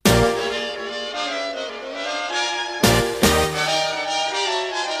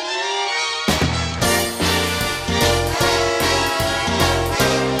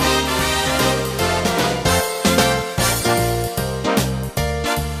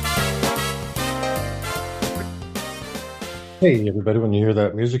Hey, everybody, when you hear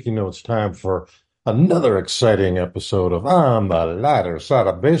that music, you know it's time for another exciting episode of On the Lighter Side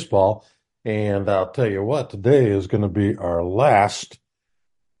of Baseball. And I'll tell you what, today is going to be our last,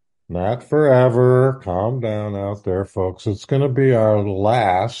 not forever. Calm down out there, folks. It's going to be our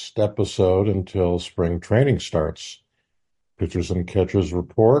last episode until spring training starts. Pitchers and catchers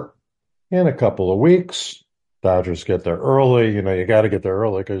report in a couple of weeks. Dodgers get there early. You know, you got to get there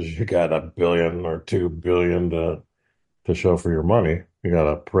early because you got a billion or 2 billion to show for your money. You got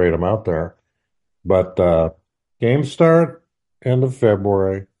to parade them out there. But games start end of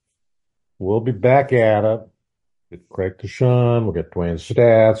February. We'll be back at it. Get Craig Deshawn. We'll get Dwayne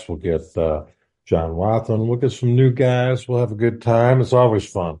Stats. We'll get John Wathan. We'll get some new guys. We'll have a good time. It's always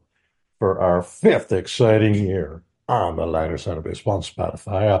fun for our fifth exciting year on the lighter side of baseball on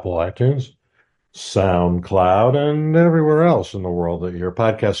Spotify, Apple iTunes, SoundCloud, and everywhere else in the world that your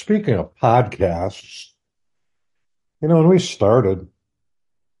podcast. Speaking of podcasts, when we started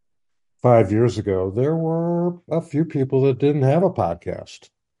 5 years ago, there were a few people that didn't have a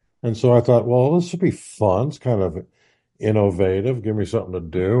podcast. And so I thought, well, this would be fun. It's kind of innovative. Give me something to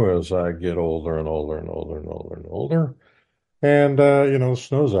do as I get older and older and older and older and older. And, it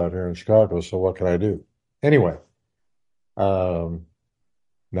snows out here in Chicago, so what can I do? Anyway, um,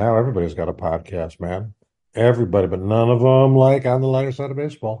 now everybody's got a podcast, man. Everybody, but none of them like on the lighter side of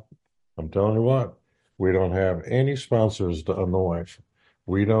baseball. I'm telling you what, we don't have any sponsors to annoy.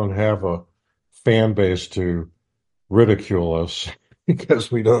 We don't have a fan base to ridicule us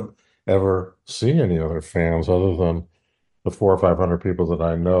because we don't ever see any other fans other than the 400 or 500 people that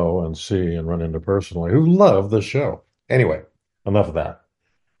I know and see and run into personally who love the show. Anyway, enough of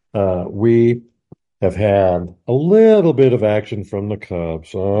that. We have had a little bit of action from the Cubs.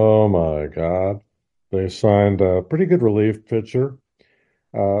 Oh my God. They signed a pretty good relief pitcher,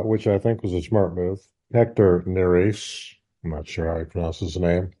 which I think was a smart move. Hector Neris. I'm not sure how he pronounces his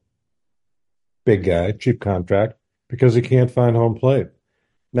name. Big guy, cheap contract, because he can't find home plate.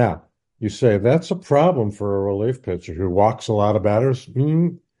 Now, you say that's a problem for a relief pitcher who walks a lot of batters.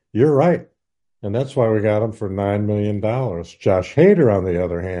 You're right. And that's why we got him for $9 million. Josh Hader, on the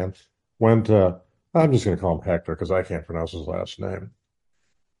other hand, went I'm just going to call him Hector because I can't pronounce his last name.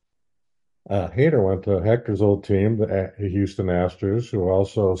 Hader went to Hector's old team, the Houston Astros, who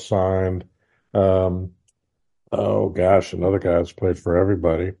also signed, um, oh gosh, another guy who's played for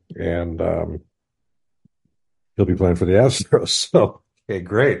everybody. And he'll be playing for the Astros. So, okay,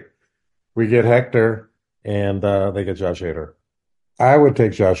 great. We get Hector, and they get Josh Hader. I would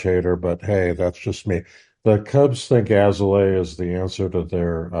take Josh Hader, but hey, that's just me. The Cubs think Azalea is the answer to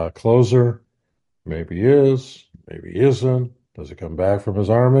their closer. Maybe he is, maybe he isn't. Does he come back from his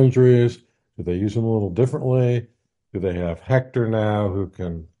arm injuries? Do they use him a little differently? Do they have Hector now who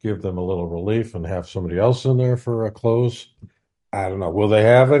can give them a little relief and have somebody else in there for a close? I don't know. Will they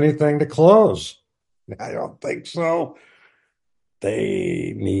have anything to close? I don't think so.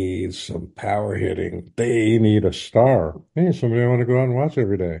 They need some power hitting. They need a star. Hey, somebody I want to go out and watch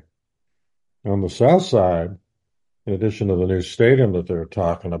every day. On the south side, in addition to the new stadium that they're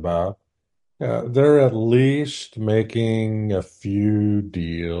talking about, they're at least making a few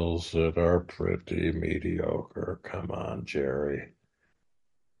deals that are pretty mediocre. Come on, Jerry.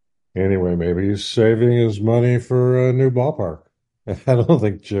 Anyway, maybe he's saving his money for a new ballpark. I don't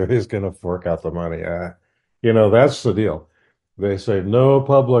think Jerry's going to fork out the money. That's the deal. They say no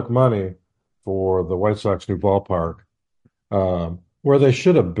public money for the White Sox new ballpark, where they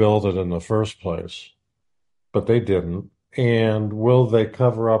should have built it in the first place, but they didn't. And will they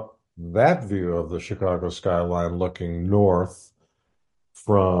cover up that view of the Chicago skyline looking north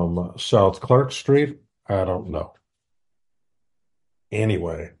from South Clark Street? I don't know.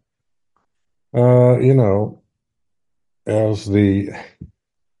 Anyway, uh, you know, as the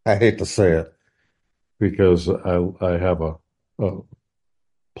I hate to say it because I have a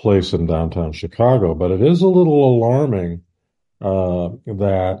place in downtown Chicago, but it is a little alarming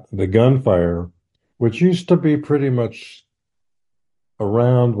that the gunfire, which used to be pretty much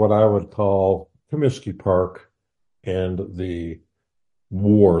around what I would call Comiskey Park and the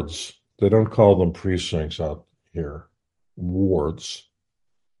wards. They don't call them precincts out here, wards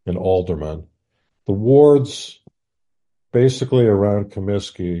and aldermen. The wards basically around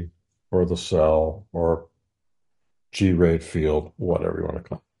Comiskey or the cell or G-Rate Field, whatever you want to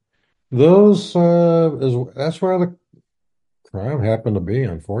call it. Those that's where the crime happened to be,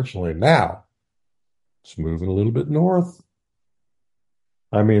 unfortunately. Now it's moving a little bit north.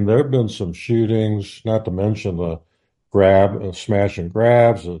 I mean, there have been some shootings, not to mention the smash and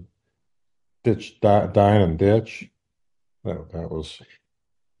grabs, dine and ditch. That was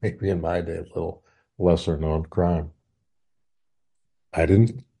maybe in my day a little lesser known crime. I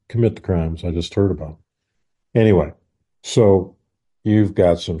didn't commit the crimes. I just heard about them. Anyway, so you've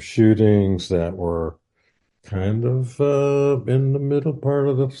got some shootings that were kind of in the middle part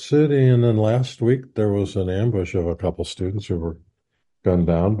of the city. And then last week there was an ambush of a couple students who were gunned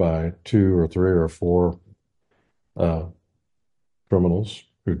down by two or three or four uh, criminals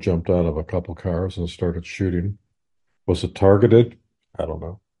who jumped out of a couple cars and started shooting. Was it targeted? I don't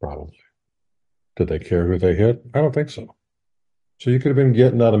know. Probably. Did they care who they hit? I don't think so. So you could have been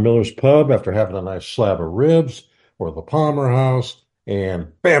getting out of Miller's Pub after having a nice slab of ribs or the Palmer House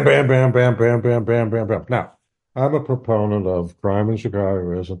and bam, bam, bam, bam, bam, bam, bam, bam, bam. Now, I'm a proponent of crime in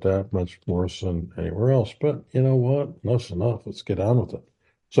Chicago isn't that much worse than anywhere else. But you know what? Enough's enough. Let's get on with it.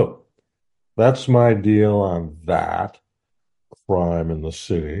 So that's my deal on that crime in the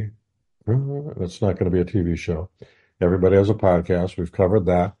city. It's not going to be a TV show. Everybody has a podcast. We've covered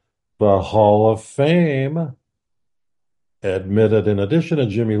that. The Hall of Fame admitted, in addition to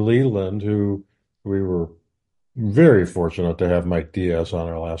Jimmy Leland, who we were very fortunate to have Mike Diaz on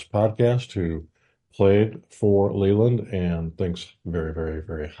our last podcast, who played for Leland and thinks very, very,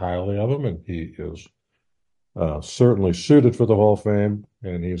 very highly of him. And he is certainly suited for the Hall of Fame,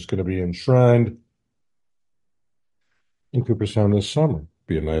 and he's going to be enshrined in Cooperstown this summer.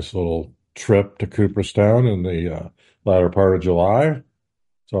 Be a nice little trip to Cooperstown in the latter part of July.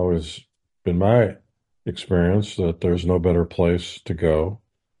 It's always been my experience that there's no better place to go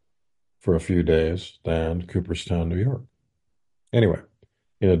for a few days than Cooperstown, New York. Anyway,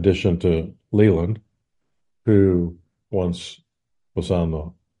 in addition to Leland, who once was on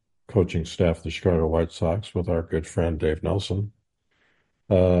the coaching staff of the Chicago White Sox with our good friend Dave Nelson,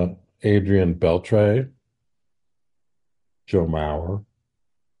 Adrian Beltre, Joe Mauer,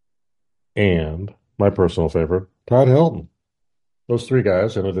 and my personal favorite, Todd Helton. Those three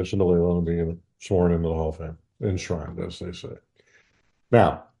guys, in addition to Leland, being sworn into the Hall of Fame, enshrined, as they say.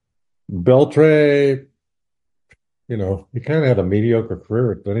 Now, Beltre, he kind of had a mediocre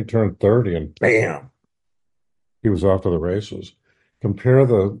career. Then he turned 30 and bam, he was off to the races. Compare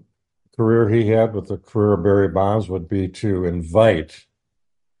the career he had with the career of Barry Bonds would be to invite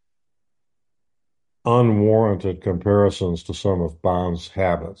unwarranted comparisons to some of Bonds'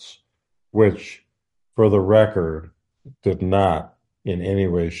 habits, which, for the record, did not in any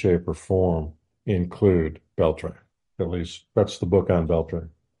way, shape, or form include Beltran. At least that's the book on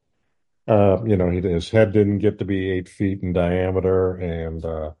Beltran. His head didn't get to be 8 feet in diameter, and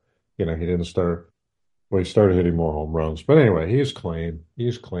he didn't start. Well, he started hitting more home runs, but anyway, he's clean.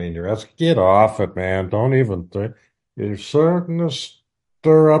 He's clean. You're asking, get off it, man. Don't even think. You're starting to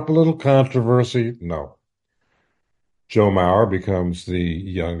stir up a little controversy. No. Joe Mauer becomes the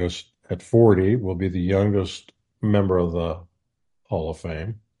youngest at 40. Will be the youngest member of the Hall of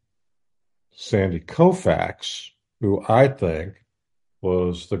Fame. Sandy Koufax, who I think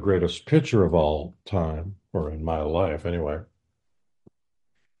was the greatest pitcher of all time, or in my life anyway.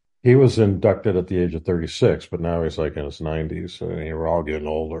 He was inducted at the age of 36, but now he's like in his 90s, and we're all getting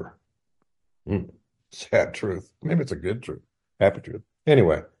older. Sad truth. Maybe it's a good truth. Happy truth.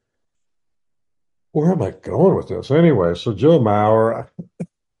 Anyway, where am I going with this? Anyway, so Joe Mauer,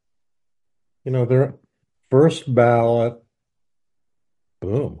 their first ballot,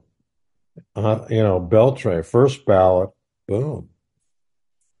 boom. Beltre, first ballot, boom.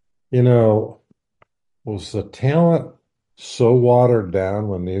 Was the talent so watered down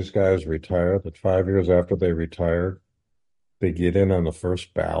when these guys retired that 5 years after they retired, they get in on the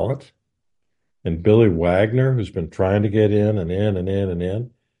first ballot? And Billy Wagner, who's been trying to get in and in and in and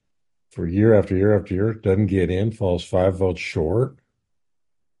in for year after year after year, doesn't get in, falls 5 votes short.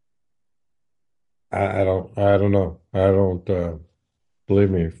 I don't know. I don't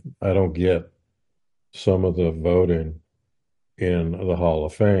believe me, I don't get some of the voting in the Hall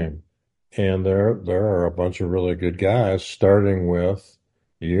of Fame. And there are a bunch of really good guys, starting with,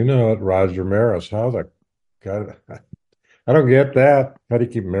 Roger Maris. How the God, I don't get that. How do you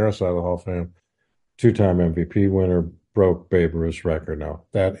keep Maris out of the Hall of Fame? Two-time MVP winner, broke Babe Ruth's record now.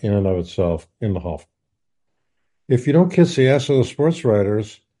 That in and of itself in the Hall of Fame. If you don't kiss the ass of the sports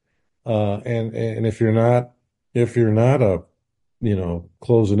writers, and if you're not a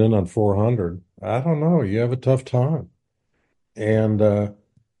closing in on 400, I don't know, you have a tough time. And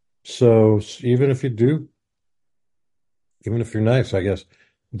so even if you're nice, I guess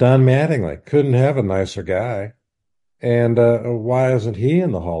Don Mattingly couldn't have a nicer guy. And why isn't he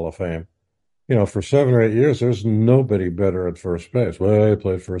in the Hall of Fame? For 7 or 8 years, there's nobody better at first base. Well, he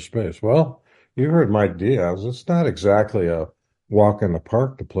played first base. Well, you heard Mike Diaz. It's not exactly a walk in the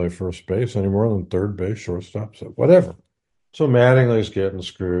park to play first base any more than third base, shortstop, so whatever. So Mattingly's getting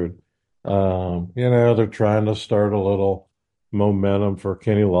screwed. They're trying to start a little momentum for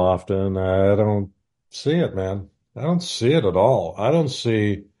Kenny Lofton. I don't see it, man. I don't see it at all. I don't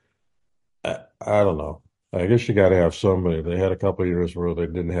see, I don't know. I guess you got to have somebody. They had a couple of years where they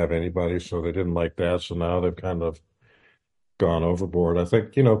didn't have anybody, so they didn't like that. So now they've kind of gone overboard. I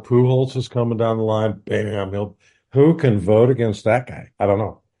think, Pujols is coming down the line. Bam, who can vote against that guy? I don't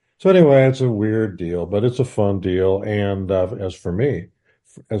know. So anyway, it's a weird deal, but it's a fun deal. And as for me,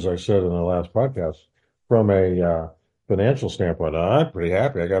 as I said in the last podcast, from a financial standpoint, I'm pretty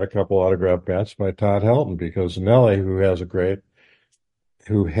happy. I got a couple autographed bats by Todd Helton because Nelly, who had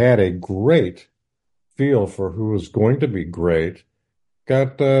a great feel for who was going to be great,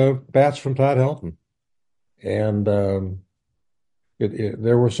 got bats from Todd Helton. And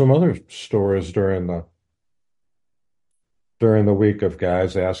there were some other stories during the week of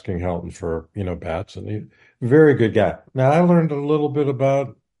guys asking Helton for, bats, and very good guy. Now I learned a little bit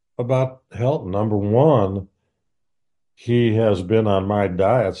about Helton. Number one, he has been on my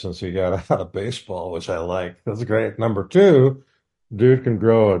diet since he got out of baseball, which I like. That's great. Number two, dude can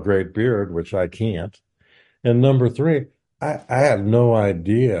grow a great beard, which I can't. And number three, I had no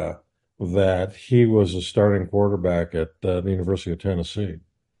idea that he was a starting quarterback at the University of Tennessee.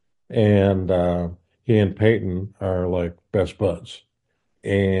 And he and Peyton are like best buds.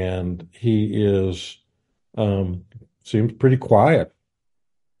 And he um, seems pretty quiet.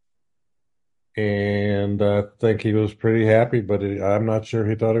 And I think he was pretty happy, but I'm not sure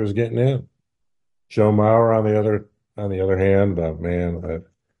he thought he was getting in. Joe Mauer, on the other hand, man,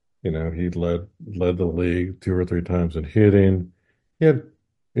 he led the league two or three times in hitting. He had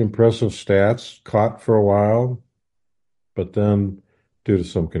impressive stats, caught for a while, but then due to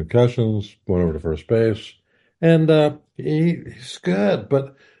some concussions, went over to first base. And he's good.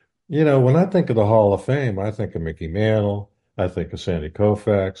 But, when I think of the Hall of Fame, I think of Mickey Mantle. I think of Sandy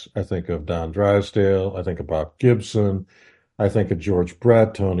Koufax. I think of Don Drysdale. I think of Bob Gibson. I think of George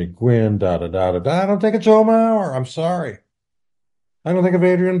Brett, Tony Gwynn, da da da da da. I don't think of Joe Mauer. I'm sorry. I don't think of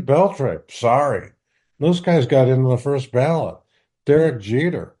Adrian Beltre. Sorry. Those guys got into the first ballot. Derek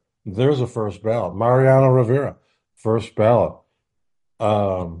Jeter, there's a first ballot. Mariano Rivera, first ballot.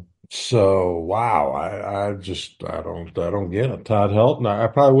 So wow, I don't get it. Todd Helton, I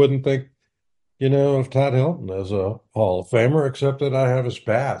probably wouldn't think, of Todd Helton as a Hall of Famer, except that I have his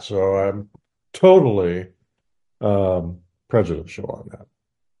bat. So I'm totally prejudicial on that.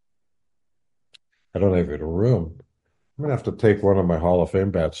 I don't have it in a room. I'm gonna have to take one of my Hall of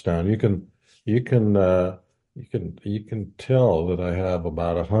Fame bats down. You can you can tell that I have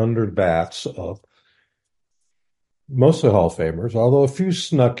about 100 bats of mostly Hall of Famers, although a few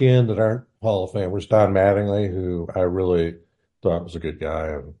snuck in that aren't Hall of Famers. Don Mattingly, who I really thought was a good guy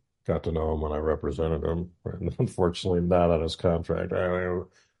and got to know him when I represented him. And unfortunately, not on his contract. It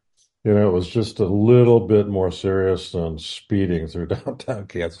was just a little bit more serious than speeding through downtown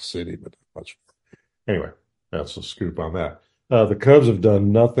Kansas City, but not much. Anyway, that's the scoop on that. The Cubs have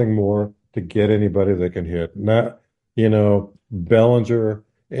done nothing more to get anybody they can hit. Not, Bellinger.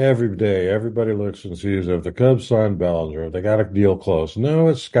 Every day, everybody looks and sees if the Cubs signed Bellinger, they got a deal close. No,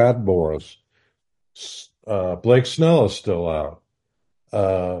 it's Scott Boras. Blake Snell is still out.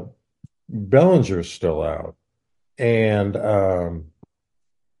 Uh, Bellinger's still out. And a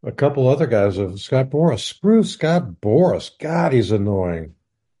couple other guys of Scott Boras. Screw Scott Boras. God, he's annoying.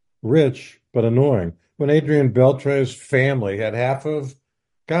 Rich, but annoying. When Adrian Beltre's family had half of,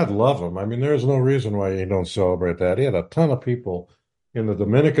 God love him. I mean, there's no reason why you don't celebrate that. He had a ton of people in the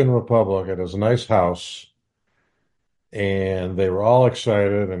Dominican Republic at his nice house, and they were all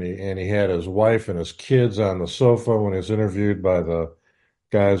excited. And he had his wife and his kids on the sofa when he was interviewed by the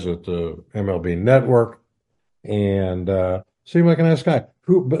guys at the MLB Network, and seemed like a nice guy.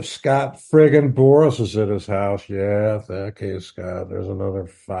 But Scott friggin' Boras is at his house. Yeah, okay, Scott. There's another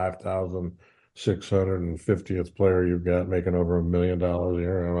 5,650th player you've got making over $1 million a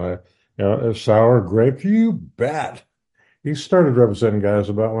year. Am I, a sour grape? You bet. He started representing guys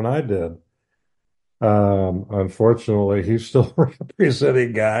about when I did. Unfortunately, he's still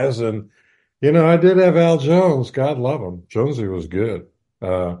representing guys. And, I did have Al Jones. God love him. Jonesy was good.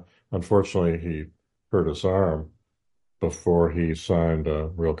 Unfortunately, he hurt his arm before he signed a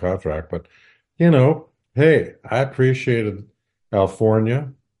real contract. But, hey, I appreciated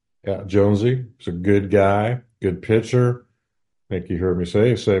California. Jonesy. He's a good guy, good pitcher. I think you heard me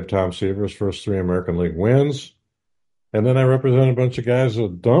say he saved Tom Seaver's first 3 American League wins. And then I represent a bunch of guys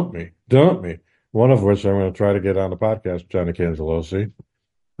that dumped me. One of which I'm going to try to get on the podcast, Johnny Cangelosi,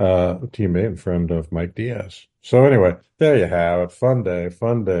 a teammate and friend of Mike Diaz. So anyway, there you have it. Fun day.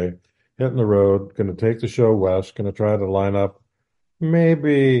 Hitting the road. Going to take the show west. Going to try to line up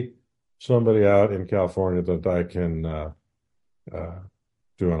maybe somebody out in California that I can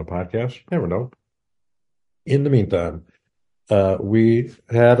do on a podcast. Never know. In the meantime, we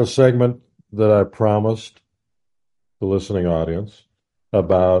had a segment that I promised the listening audience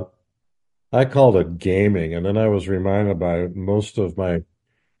about, I called it gaming. And then I was reminded by most of my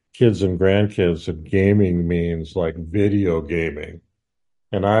kids and grandkids that gaming means like video gaming.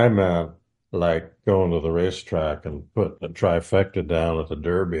 And I meant like going to the racetrack and putting a trifecta down at the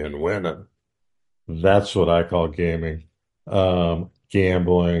Derby and winning. That's what I call gaming.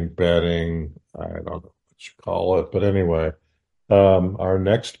 Gambling, betting, I don't know what you call it. But anyway, our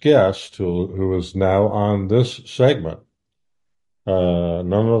next guest, who is now on this segment,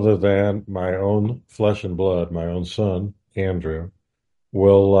 none other than my own flesh and blood, my own son, Andrew,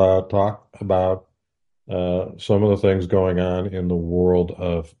 will talk about some of the things going on in the world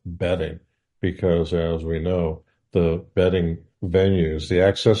of betting, because as we know, the betting venues, the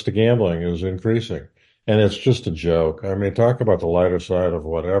access to gambling is increasing. And it's just a joke. I mean, talk about the lighter side of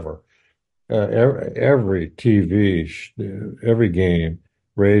whatever. Every TV, every game,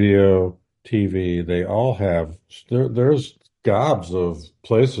 radio, TV, they all have, there's gobs of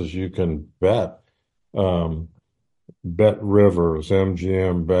places you can bet. Um, Bet Rivers,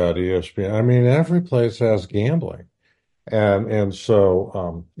 MGM Bet, ESPN. I mean, every place has gambling. And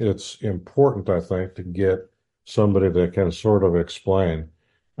so it's important, I think, to get somebody that can sort of explain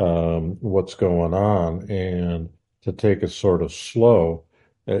what's going on and to take it sort of slow.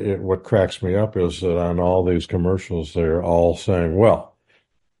 What cracks me up is that on all these commercials, they're all saying, well,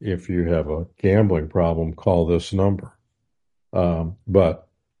 if you have a gambling problem, call this number. But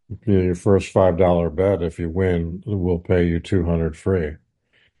your first $5 bet, if you win, we'll pay you 200 free.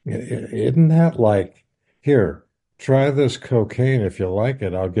 Isn't that like, here, try this cocaine. If you like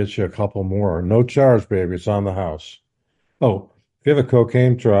it, I'll get you a couple more. No charge, baby. It's on the house. Oh, if you have a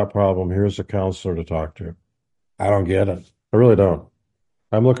cocaine drop problem, here's a counselor to talk to. I don't get it. I really don't.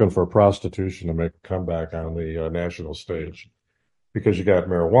 I'm looking for prostitution to make a comeback on the national stage, because you got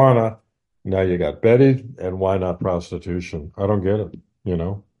marijuana, now you got Betty, and why not prostitution? I don't get it.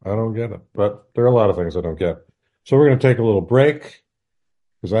 I don't get it. But there are a lot of things I don't get. So we're going to take a little break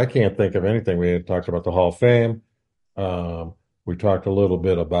because I can't think of anything. We had talked about the Hall of Fame. We talked a little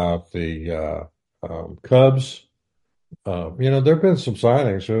bit about the Cubs. There have been some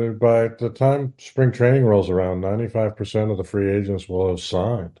signings. By the time spring training rolls around, 95% of the free agents will have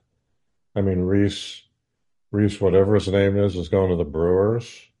signed. I mean, Reese, whatever his name is going to the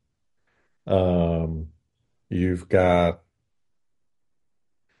Brewers. You've got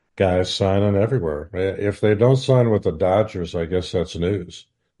guys signing everywhere. If they don't sign with the Dodgers, I guess that's news.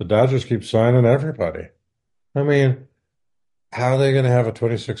 The Dodgers keep signing everybody. I mean, how are they going to have a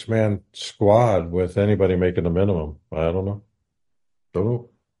 26-man squad with anybody making the minimum? I don't know. Don't know.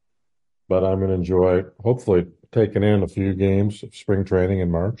 But I'm going to enjoy, hopefully, taking in a few games of spring training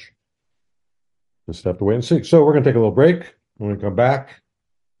in March. Just have to wait and see. So we're going to take a little break. When we come back,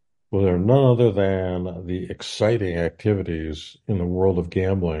 well, they're none other than the exciting activities in the world of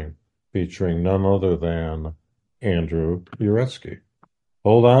gambling, featuring none other than Andrew Yeretsky.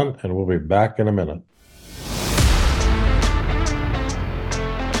 Hold on, and we'll be back in a minute.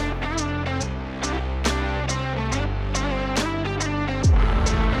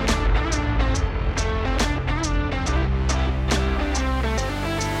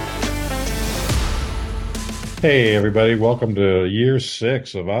 Hey, everybody, welcome to year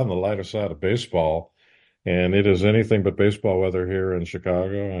 6 of On the Lighter Side of Baseball. And it is anything but baseball weather here in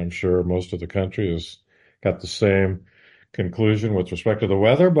Chicago. I'm sure most of the country has got the same conclusion with respect to the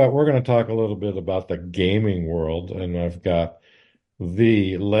weather, but we're going to talk a little bit about the gaming world. And I've got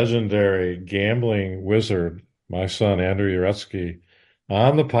the legendary gambling wizard, my son, Andrew Yeretsky,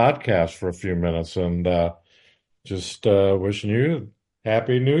 on the podcast for a few minutes. And just wishing you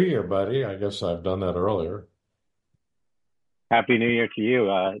Happy New Year, buddy. I guess I've done that earlier. Happy New Year to you.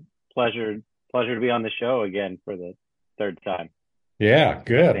 Pleasure to be on the show again for the third time. Yeah,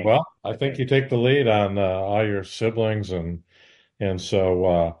 good. Think. Well, I think you take the lead on all your siblings, and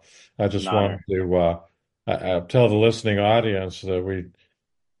so I just wanted to tell the listening audience that we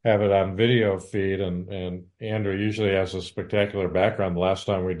have it on video feed, and Andrew usually has a spectacular background. The last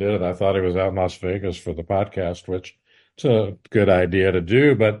time we did it, I thought he was out in Las Vegas for the podcast, which it's a good idea to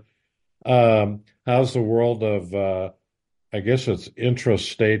do. But how's the world of I guess it's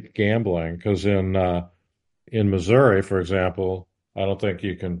intrastate gambling, because in Missouri, for example, I don't think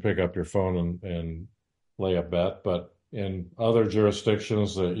you can pick up your phone and lay a bet, but in other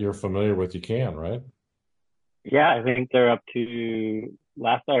jurisdictions that you're familiar with, you can, right? Yeah, I think they're up to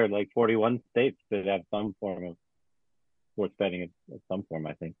last I heard like 41 states that have some form of sports betting of some form,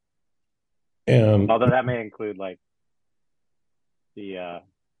 I think. And Although that may include like the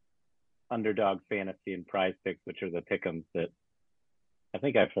underdog fantasy and prize picks, which are the pick'ems that I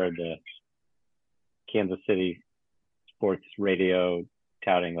think I've heard the Kansas City sports radio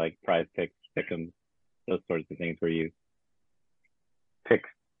touting like prize picks, pick'ems, those sorts of things where you pick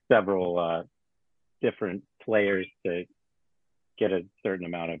several different players to get a certain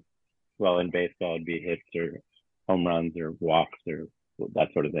amount of, well, in baseball, it'd be hits or home runs or walks or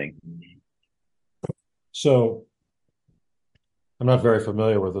that sort of thing. So I'm not very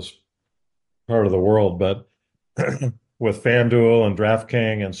familiar with this part of the world, but with FanDuel and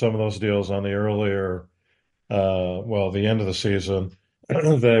DraftKings and some of those deals on the earlier, well, the end of the season,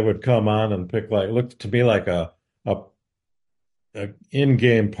 they would come on and pick like, looked to me like a, a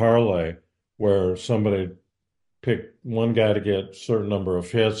in-game parlay where somebody picked one guy to get a certain number of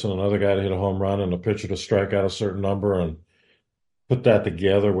hits and another guy to hit a home run and a pitcher to strike out a certain number and put that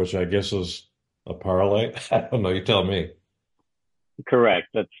together, which I guess is a parlay. I don't know. You tell me. Correct.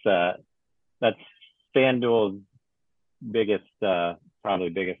 That's FanDuel's biggest, probably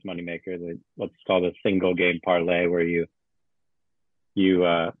biggest moneymaker. What's called a single game parlay, where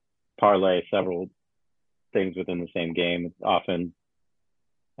you parlay several things within the same game. It's often,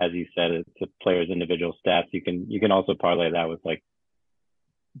 as you said, it's a player's individual stats. You can also parlay that with like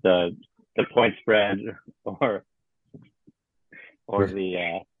the point spread or or We're,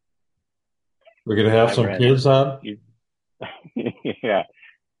 the we're gonna have some hybrid. kids on. Yeah,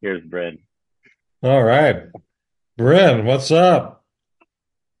 here's bread. All right. Bryn, what's up?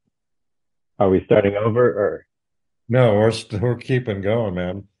 Are we starting over or? No, we're keeping going,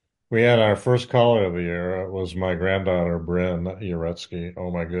 man. We had our first caller of the year. It was my granddaughter, Bryn Yeretsky.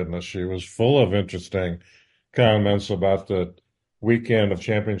 Oh my goodness, she was full of interesting comments about the weekend of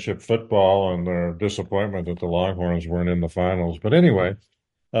championship football and their disappointment that the Longhorns weren't in the finals. But anyway,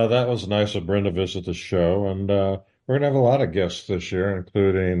 that was nice of Bryn to visit the show, and we're gonna have a lot of guests this year,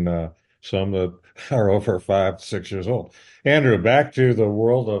 including some that are over 5, 6 years old. Andrew, back to the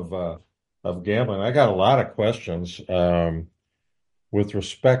world of gambling. I got a lot of questions with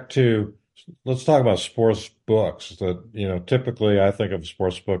respect to. Let's talk about sports books. That typically I think of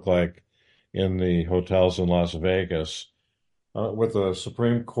sports book like in the hotels in Las Vegas. With the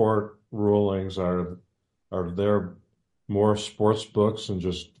Supreme Court rulings, are there more sports books than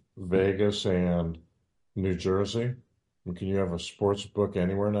just Vegas and New Jersey? And can you have a sports book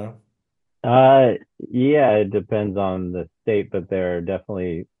anywhere now? Uh, yeah, it depends on the state, but there are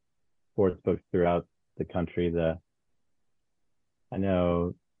definitely sports books throughout the country. I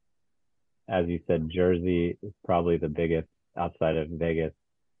know, as you said, Jersey is probably the biggest outside of Vegas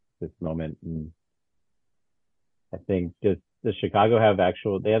this moment, and I think just does Chicago have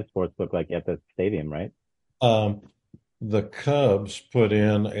actual? They have sports book like at the stadium, right? Um, the Cubs put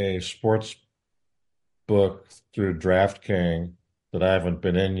in a sports book through DraftKings that I haven't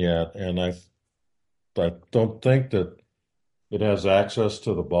been in yet, and I don't think that it has access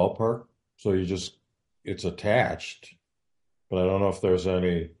to the ballpark, so it's attached, but I don't know if there's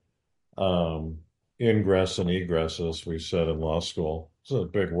any um, ingress and egress, as we said in law school. Those are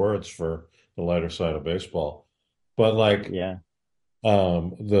big words for the lighter side of baseball. But like Yeah.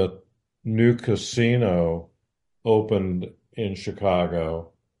 the new casino opened in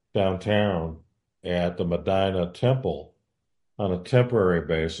Chicago downtown at the Medina Temple on a temporary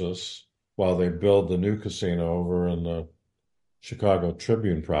basis while they build the new casino over in the Chicago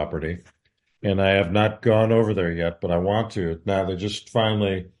Tribune property. And I have not gone over there yet, but I want to. Now they just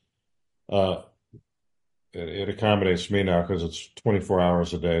finally uh, it accommodates me now because it's 24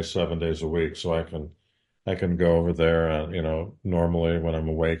 hours a day, 7 days a week, so I can go over there, normally when I'm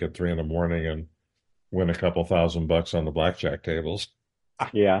awake at 3 in the morning and win a couple $1,000 on the blackjack tables.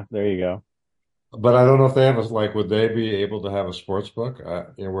 Yeah, there you go. But I don't know if they have like, would they be able to have a sports book,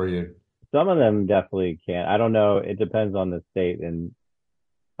 where you? Some of them definitely can. I don't know. It depends on the state, and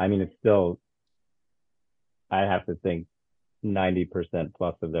I mean, it's still. I have to think 90%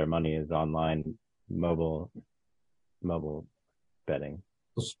 plus of their money is online mobile mobile betting.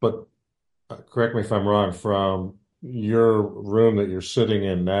 But correct me if I'm wrong. From your room that you're sitting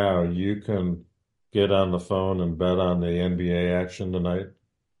in now, you can get on the phone and bet on the NBA action tonight.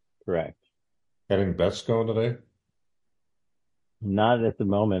 Correct. Any bets going today? Not at the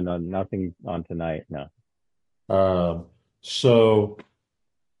moment. Nothing on tonight. No. Um, so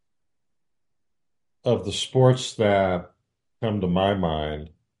of the sports that come to my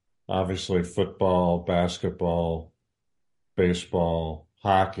mind, obviously football, basketball, baseball,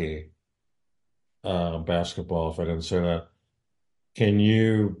 hockey, basketball, if I didn't say that. Can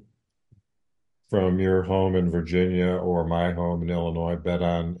you, from your home in Virginia or my home in Illinois, bet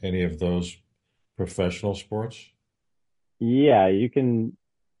on any of those professional sports? Yeah, you can.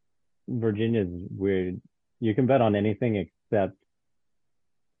 Virginia's weird. You can bet on anything except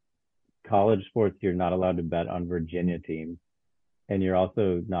college sports. You're not allowed to bet on Virginia teams, and you're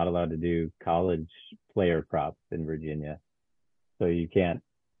also not allowed to do college player props in Virginia. So you can't,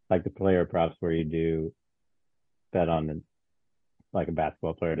 like the player props where you do bet on like a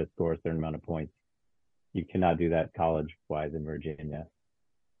basketball player to score a certain amount of points. You cannot do that college wise in Virginia,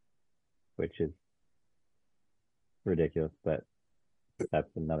 which is ridiculous, but that's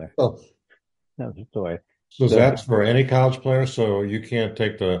Oh, another story. so The that's for any college player. So you can't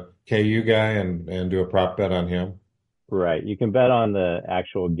take the KU guy and do a prop bet on him. Right. You can bet on the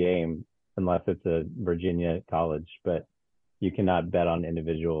actual game unless it's a Virginia college, but you cannot bet on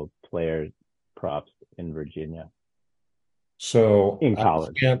individual players props in Virginia So in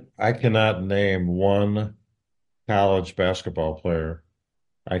college. I cannot name one college basketball player.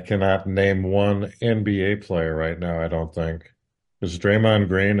 I cannot name one NBA player right now, I don't think. Is Draymond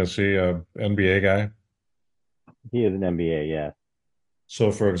Green, is he a NBA guy? He is an NBA, yeah,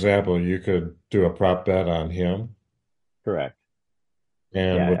 So for example, you could do a prop bet on him correct.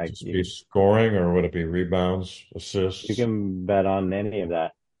 and would Yeah, it just be scoring or would it be rebounds, you assists? can bet on any of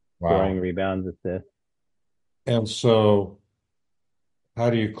that, scoring, Wow. rebounds, assists. And so how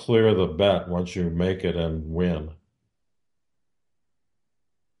do you clear the bet once you make it and win?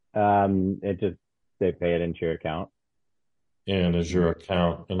 It just they pay it into your account. And is your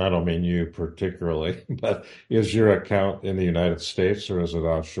account, and I don't mean you particularly, but is your account in the United States or is it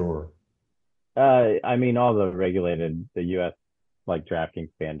offshore? I mean, all the regulated, the U.S. like DraftKings,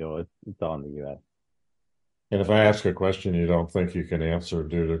 FanDuel, it's all in the U.S. And if I ask a question you don't think you can answer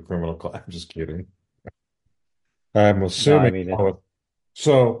due to criminal, I'm just kidding. I'm No, I assuming. mean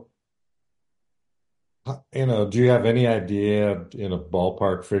So, do you have any idea in a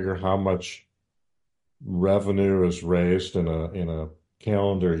ballpark figure how much revenue is raised in a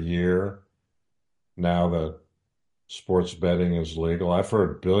calendar year now that sports betting is legal? I've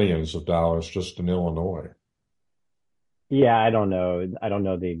heard billions of dollars just in Illinois. yeah, I don't know. I don't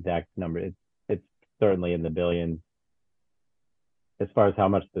know the exact number. It's certainly in the billions. As far as how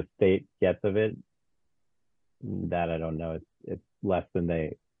much the state gets of it, that I don't know. It's less than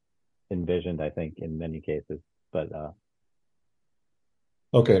they envisioned, I think, in many cases. But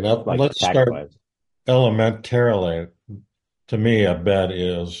Okay, now like let's tax start wise, elementarily. To me, a bet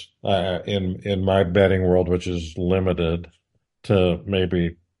is in my betting world, which is limited to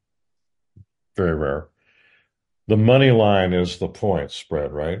maybe very rare. The money line is the point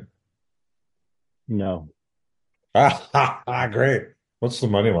spread, right? no. Great. What's the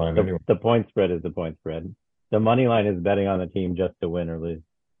money line The anyway? the point spread is the point spread. The money line is betting on the team just to win or lose.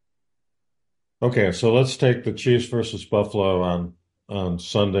 Okay, so let's take the Chiefs versus Buffalo on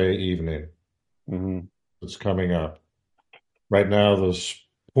Sunday evening. Mm-hmm. It's coming up. Right now, the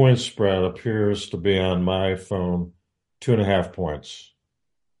point spread appears to be on my phone 2.5 points,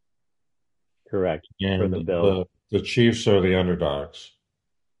 Correct. For and the Bills. the Chiefs are the underdogs.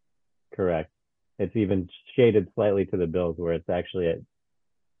 Correct. It's even shaded slightly to the Bills where it's actually at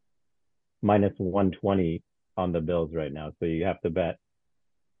minus 120 on the Bills right now. So you have to bet,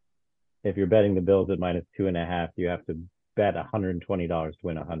 if you're betting the Bills at minus 2.5, you have to bet $120 to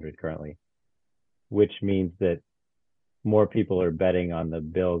win 100 currently, which means that more people are betting on the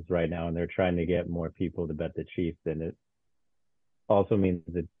Bills right now and they're trying to get more people to bet the Chiefs. And it also means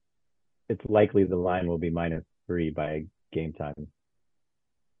that it's likely the line will be -3 by game time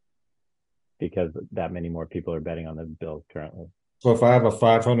because that many more people are betting on the Bills currently. So if I have a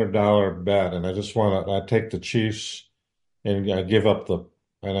 $500 bet and I take the Chiefs and I give up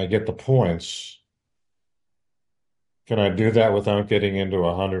and I get the points, can I do that without getting into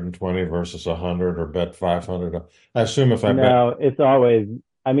 120 versus 100 or bet 500? I assume if I bet, No, it's always,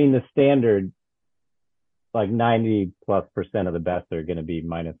 I mean, the standard, like 90+% of the bets are going to be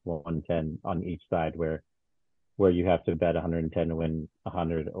minus 110 on each side, where you have to bet 110 to win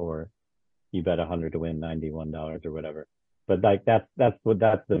 100, or you bet 100 to win $91 or whatever. But like that's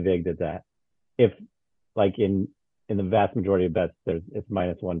the vig that if like in the vast majority of bets, it's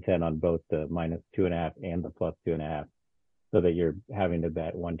minus 110 on both the minus 2.5 and the plus 2.5, so that you're having to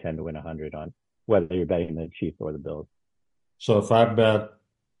bet 110 to win 100 on whether you're betting the Chiefs or the Bills. so if I bet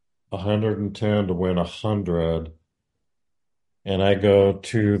 110 to win 100 and I go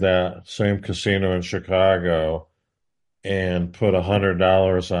to that same casino in Chicago and put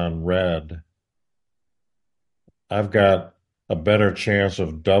 $100 on red, I've got a better chance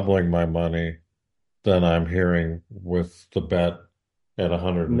of doubling my money than I'm hearing with the bet at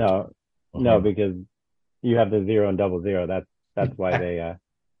 110. No, no, because you have the zero and double zero. That's why they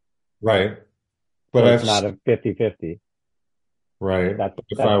Right. But so it's not a 50-50. right? That's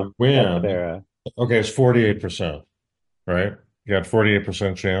If that's I that's win, their okay, it's 48%, right? You got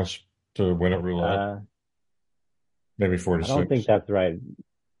 48% chance to win at roulette, maybe I don't think 46. that's right.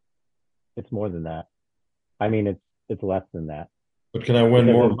 It's more than that. I mean, it's less than that But can I win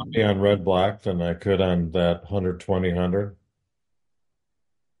because more of money on red black than I could on that 120, 100?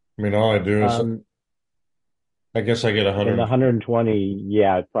 I mean, all I do is, um I guess I get in the 100. 120,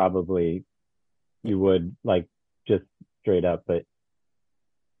 yeah, probably you would like just straight up, but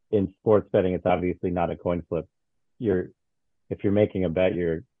in sports betting, it's obviously not a coin flip. You're if you're making a bet,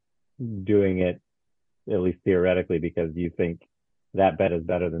 you're doing it at least theoretically because you think that bet is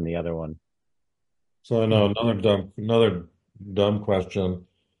better than the other one. So I know another dumb question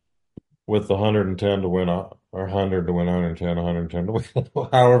with the 110 to win, or 100 to win 110, 110 to win,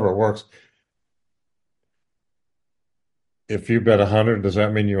 however it works. If you bet 100, does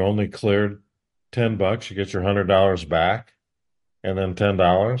that mean you only cleared $10? You get your $100 back and then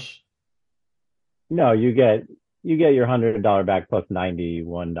 $10? No, you get your $100 back plus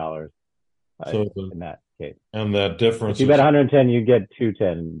 $91 So in that case. and that If difference you bet is, 110, you get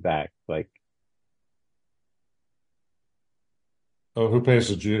 210 back. Like, oh, who pays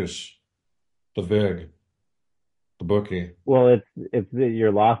the juice? The vig, the bookie. well,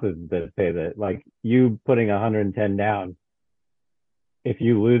 your losses that pay that. Like you putting 110 down, if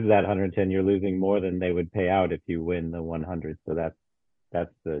you lose that 110, you're losing more than they would pay out if you win the 100. So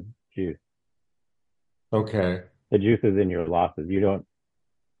that's the juice. Okay. The juice is in your losses. You don't.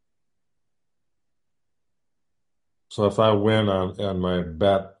 So if I win on my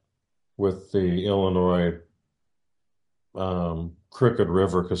bet with the Illinois Crooked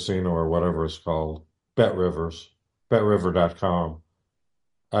River Casino or whatever it's called, Bet Rivers, betriver.com.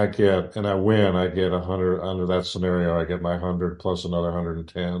 And I win, I get 100 under that scenario, I get my 100 plus another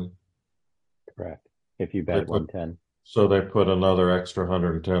 110. Correct. If you They bet put 110, so they put another extra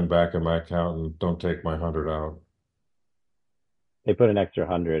 110 back in my account and don't take my 100 out. they put an extra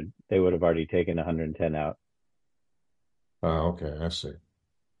 100. They would have already taken 110 out. Okay, I see.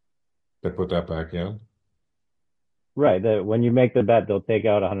 They put that back in. Right. When you make the bet, they'll take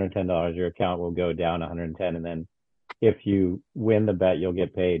out $110. Your account will go down 110, and then if you win the bet, you'll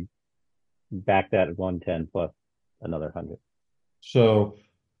get paid back that 110 plus another 100. So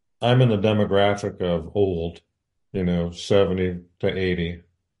I'm in the demographic of old, 70 to 80,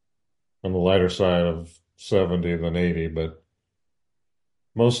 on the lighter side of 70 than 80, but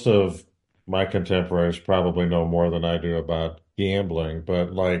most of my contemporaries probably know more than I do about gambling.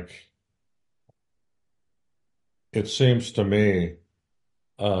 But like, it seems to me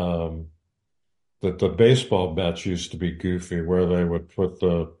um, that the baseball bets used to be goofy, where they would put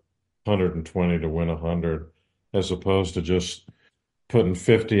the 120 to win 100, as opposed to just putting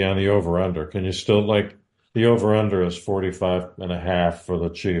 50 on the over under. Can you still like the over under is 45 and a half for the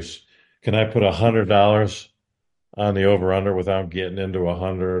Chiefs? Can I put $100 on the over under without getting into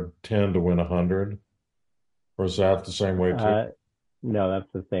 110 to win 100? Or is that the same way too? Uh, no,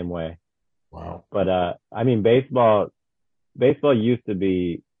 that's the same way. Wow. But I mean, baseball used to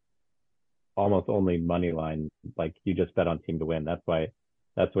be almost only money line. Like you just bet on team to win. That's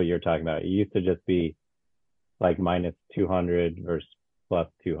what you're talking about. It used to just be like minus 200 versus plus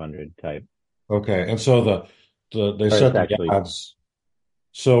 200 type, Okay. And so they or set it's the actually odds.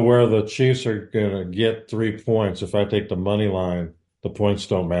 So where the Chiefs are going to get 3 points, if I take the money line, the points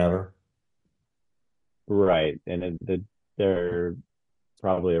don't matter. right. And they're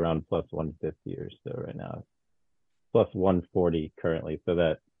probably around plus 150 or so right now. Plus 140 currently. So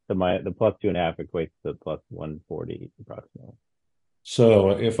that the plus 2.5 equates to plus 140 approximately. So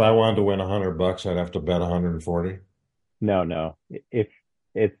if I wanted to win $100, I'd have to bet 140. No, no. If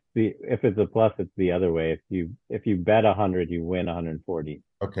it's a plus, it's the other way. If you bet 100, you win 140.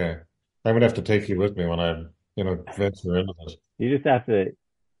 Okay. I'm gonna have to take you with me when I, venture into this. You just have to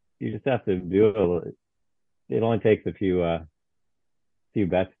you just have to do it. It only takes a few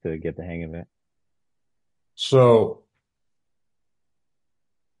bets to get the hang of it. So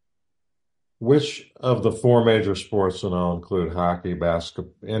which of the four major sports, and I'll include hockey,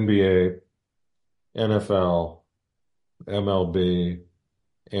 basketball, NBA, NFL, MLB,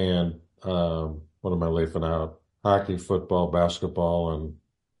 and what am I leaving out? Hockey, football, basketball, and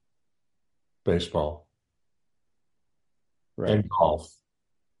baseball, Right. and golf.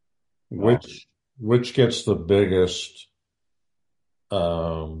 Golf. Which gets the biggest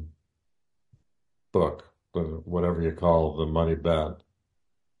um, book, whatever you call the money bet?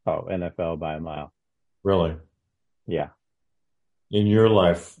 Oh, NFL by a mile. Really? Yeah. In your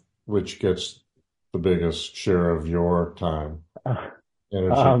life, which gets the biggest share of your time,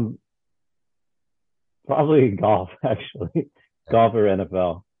 energy? Um, Probably golf actually. golf or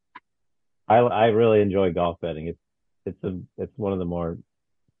NFL. I really enjoy golf betting. It's one of the more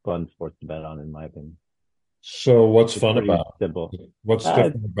fun sports to bet on, in my opinion. So what's It's fun pretty about simple. it? What's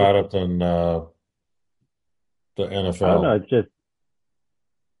different It's about it than the I don't know. NFL?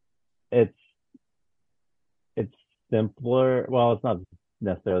 It's it's simpler. Well, it's not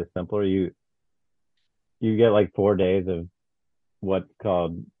necessarily simpler. You get like 4 days of what's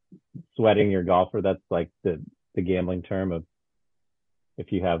called sweating your golfer. That's like the gambling term of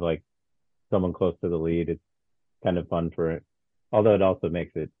if you have like someone close to the lead, it's kind of fun for it. Although it also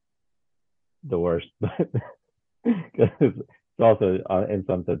makes it the worst, but because it's also in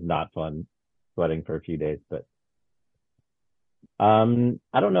some sense not fun sweating for a few days. But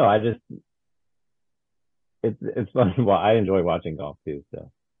I don't know. It's fun. Well, I enjoy watching golf too.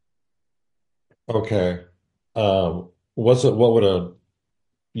 So Okay. What's it? What would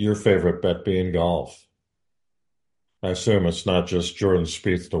your favorite bet be in golf? I assume it's not just Jordan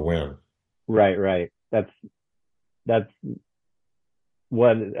Spieth to win. right. That's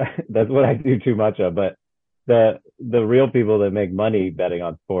what that's what I do too much of. But the real people that make money betting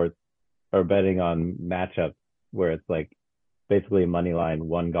on sports are betting on matchups where it's like basically a money line,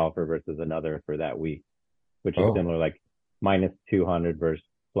 one golfer versus another for that week, which is Oh, similar, like minus 200 versus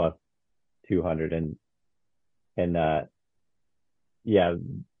plus 200. And yeah,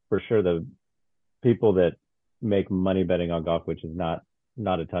 for sure, the people that make money betting on golf, which is not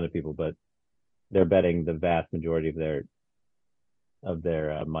a ton of people, but they're betting the vast majority of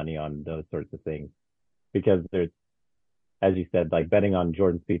their money on those sorts of things because there's, as you said, like betting on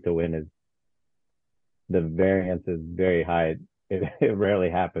Jordan Spieth to win is the variance is very high. It rarely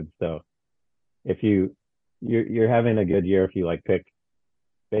happens. So if you're having a good year if you like pick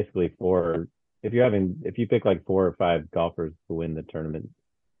basically four, if you pick like 4 or 5 golfers to win the tournament,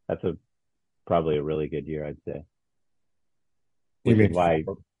 that's a probably a really good year, I'd say. you Which is mean why,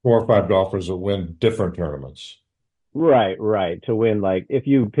 four or five golfers that win different tournaments? right, to win, like if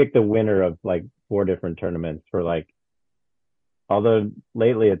you pick the winner of like 4 different tournaments for like, although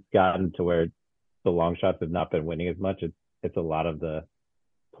lately it's gotten to where the long shots have not been winning as much. It's a lot of the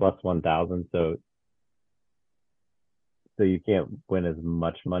plus 1,000, so you can't win as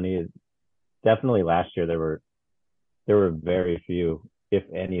much money. Definitely last year there were very few, if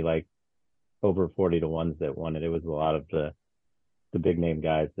any, like over 40 to ones that won it. It was a lot of the big name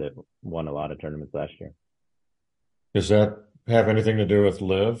guys that won a lot of tournaments last year. Does that have anything to do with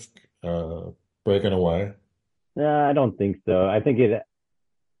Liv uh, breaking away? I don't think so. I think it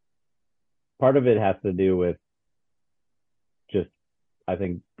part of it has to do with just I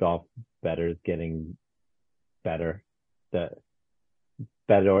think golf bettors getting better. The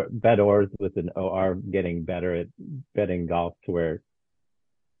bettors with an OR getting better at betting golf to where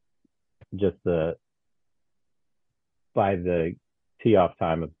just by the tee off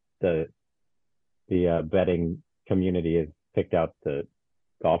time of the betting community has picked out the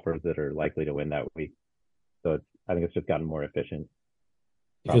golfers that are likely to win that week. So I think it's just gotten more efficient,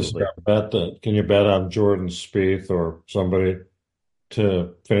 Because probably. can you bet on Jordan Spieth or somebody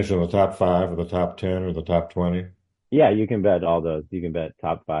to finish in the top five or the top 10 or the top 20? Yeah, you can bet all those. You can bet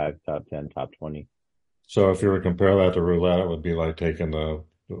top five, top 10, top 20. So if you were to compare that to roulette, it would be like taking the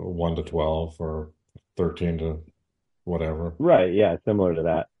 1 to 12 or 13 to whatever. Right. Yeah, similar to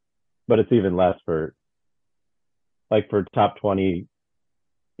that. But it's even less for like for top 20,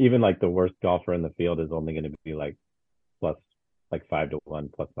 even like the worst golfer in the field is only going to be like plus like 5 to 1,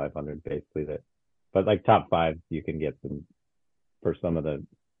 plus 500 basically that. But like top five, you can get some for some of the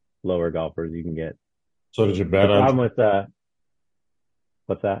lower golfers. You can get So did you the problem with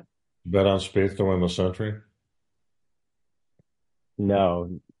what's that? bet on Spieth to win the Century?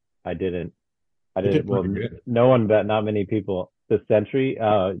 No, I didn't. I He didn't. did Well, pretty good. no one bet. Not many people. The Century.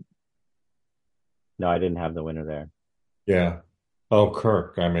 No, I didn't have the winner there. Yeah. Oh,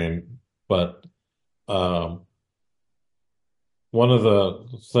 Kirk. I mean, but um, one of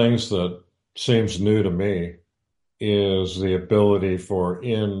the things that seems new to me is the ability for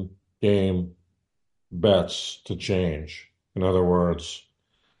in-game bets to change. In other words,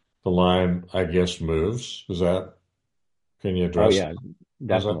 the line, I guess, moves. Can you Oh address yeah, that?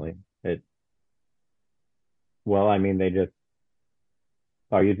 How's that? definitely. It. Well, I mean, they just.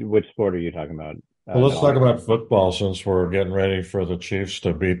 Oh, you. Which sport are you talking about? Well, let's talk Golf. about football since we're getting ready for the Chiefs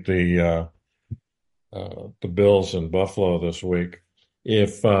to beat the Bills in Buffalo this week.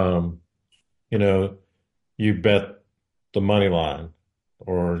 If you know, you bet the money line,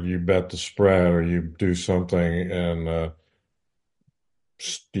 or you bet the spread, or you do something, and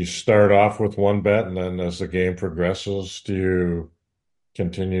you start off with one bet, and then as the game progresses, do you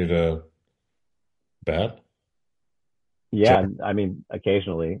continue to bet? Yeah, I mean,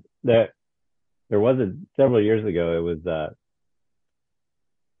 occasionally there was a several years ago. It was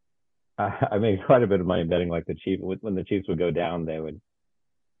I made quite a bit of money betting like the Chiefs when the Chiefs would go down, they would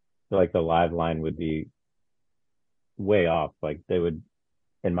like the live line would be way off. Like they would,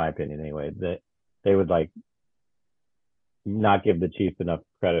 in my opinion anyway, that they would like not give the Chiefs enough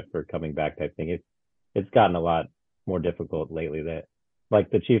credit for coming back type thing. It's gotten a lot more difficult lately. That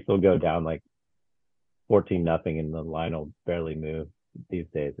like the Chiefs will go down like 14-0 and the line will barely move these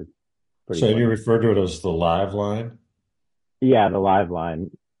days. It's pretty So you funny. refer to it as the live line? Yeah, the live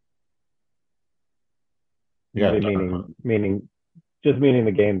line Yeah. meaning just meaning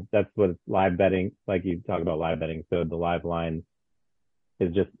the game. That's what live betting. Like you talk about live betting. So the live line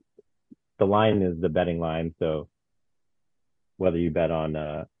is just the line is the betting line. So whether you bet on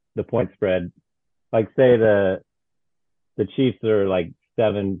the point spread, like say the Chiefs are like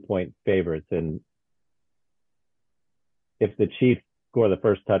 7 point favorites, and if the Chiefs score the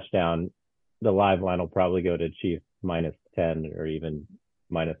first touchdown, the live line will probably go to Chiefs -10 or even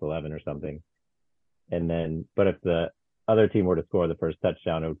 -11 or something. And then, but if the other team were to score the first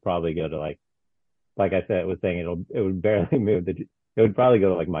touchdown, it would probably go to like I said, it was saying it would barely move it would probably go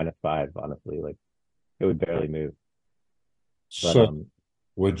to like -5, honestly. Like it would barely move. But So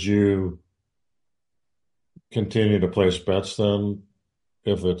would you continue to place bets then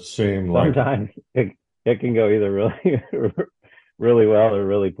if it seemed like, sometimes it can go either really really well or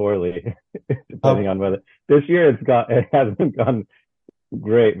really poorly, depending how, on whether this year it hasn't gone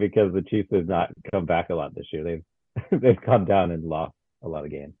great because the Chiefs have not come back a lot this year. They've come down and lost a lot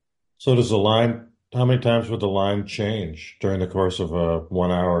of games. so does the line, how many times would the line change during the course of a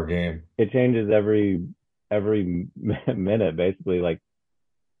 1 hour game? It changes every minute basically. Like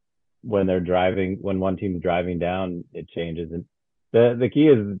when they're driving, when one team's driving down, it changes. And the key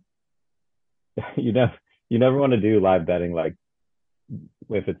is you know you never want to do live betting like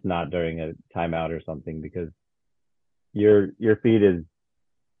if it's not during a timeout or something because your feed is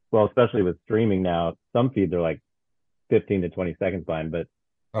well, especially with streaming now, some feeds are like 15 to 20 seconds behind, but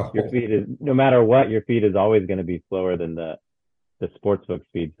your Oh, feed is no matter what, your feed is always going to be slower than the sportsbook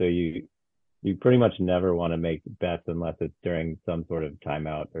speed. So you pretty much never want to make bets unless it's during some sort of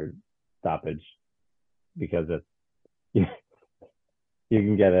timeout or stoppage because it's you, you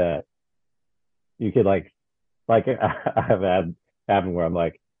can get a you could like I have had happen where I'm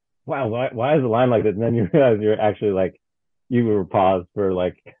like, wow, why is the line like this? And then you realize you're actually like you were paused for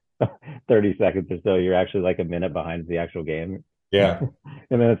like 30 seconds or so. You're actually like a minute behind the actual game. yeah.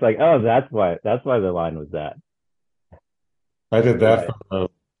 And then it's like, oh, that's why the line was that. I did that Yeah. for the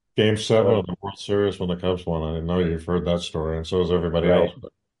game seven Oh, of the World Series when the Cubs won. I know you've heard that story, and so has everybody else. right.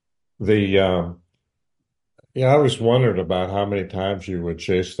 But the yeah, I always wondered about how many times you would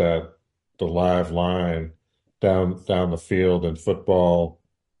chase the live line down the field in football,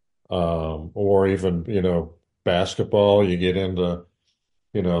 or even basketball. You get into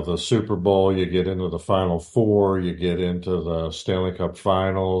the Super Bowl, you get into the Final Four, you get into the Stanley Cup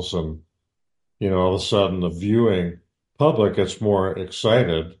Finals, and all of a sudden the viewing public gets more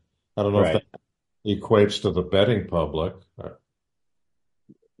excited. I don't know if that Right. equates to the betting public.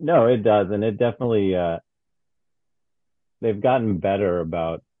 No, it does. And it definitely, they've gotten better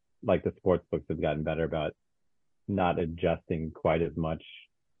about, like the sports books have gotten better about not adjusting quite as much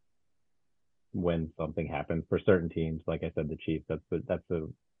when something happens for certain teams. Like I said, the Chiefs,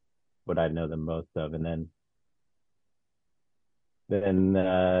 what I know the most of. And then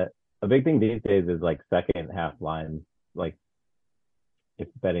a big thing these days is like second half lines, like if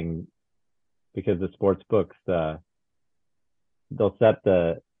betting, because the sports books, they'll set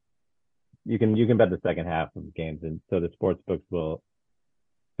you can bet the second half of games, and so the sports books will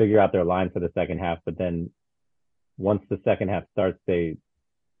figure out their line for the second half. But then once the second half starts,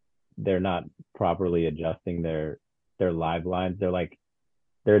 they're not properly adjusting their live lines.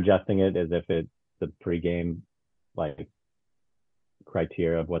 They're adjusting it as if it's the pregame like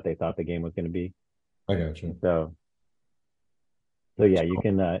criteria of what they thought the game was going to be. I got And you. so yeah, you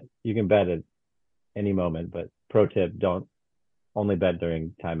can bet at any moment. But pro tip: don't only bet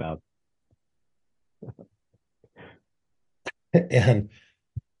during timeouts. And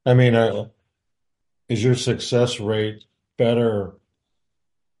I mean, is your success rate better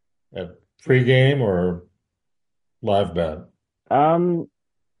at pregame or live bet? Um,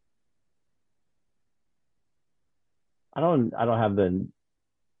 I don't have the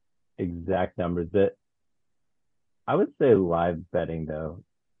exact numbers. That I would say live betting though,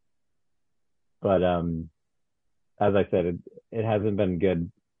 but as I said, it hasn't been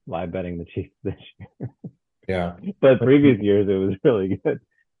good live betting the Chiefs this year. Yeah. But previous years it was really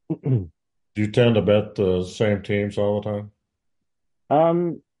good. Do you tend to bet the same teams all the time?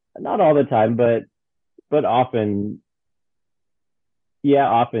 Um, Not all the time, but often, yeah,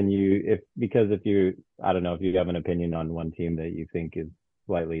 often if because if you I don't know if you have an opinion on one team that you think is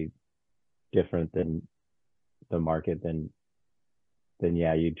slightly different than the market, then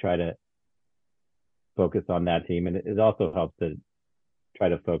yeah, you try to focus on that team, and it also helps to try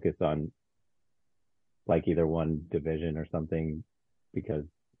to focus on like either one division or something, because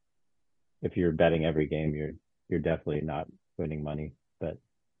if you're betting every game, you're definitely not winning money. But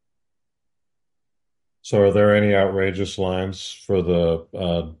So are there any outrageous lines for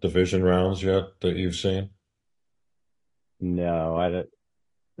the division rounds yet that you've seen? no, I don't.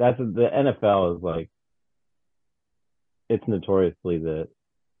 That's the NFL is like it's notoriously the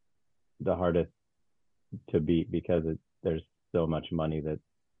hardest to beat because there's so much money that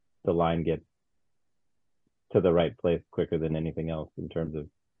the line gets to the right place quicker than anything else in terms of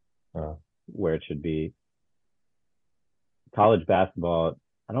Uh, where it should be. College basketball,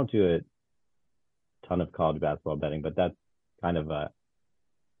 I don't do a ton of college basketball betting, but that's kind of a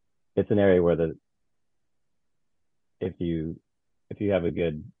it's an area where the if you if you have a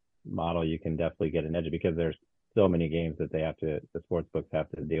good model, you can definitely get an edge because there's so many games that the sports books have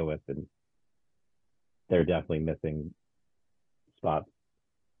to deal with, and they're definitely missing spots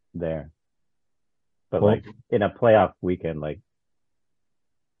there. But well, like in a playoff weekend, like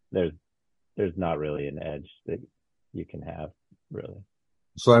there's there's not really an edge that you can have really.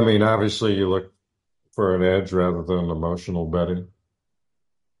 so I mean, obviously you look for an edge rather than emotional betting.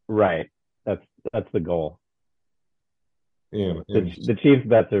 Right. That's that's the goal. In, The in the Chiefs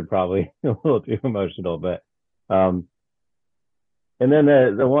bets are probably a little too emotional, but um and then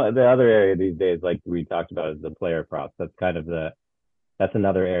the other area these days, like we talked about, is the player props. That's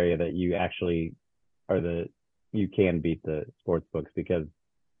another area that you actually are the you can beat the sports books because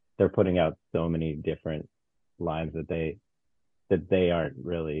they're putting out so many different lines that they aren't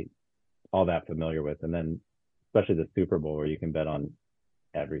really all that familiar with. And then especially the Super Bowl where you can bet on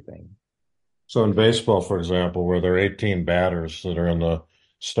everything. so in baseball, for example, where there are 18 batters that are in the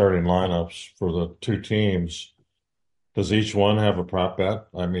starting lineups for the two teams, does each one have a prop bet?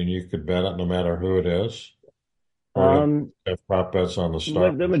 I mean, you could bet it no matter who it is, or do Um, they have prop bets on the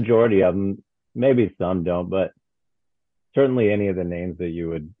stars? the majority of them, maybe some don't, but certainly any of the names that you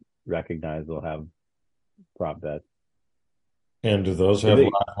would recognize will have prop bets. And do those have The,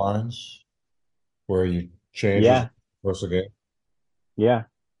 live lines where you changes yeah, course of the game? yeah,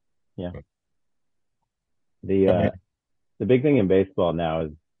 yeah. I mean, The big thing in baseball now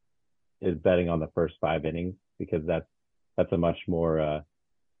is betting on the first five innings because that's a much more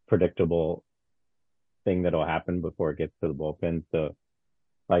predictable thing that'll happen before it gets to the bullpen. So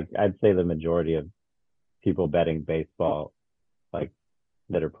like I'd say the majority of people betting baseball like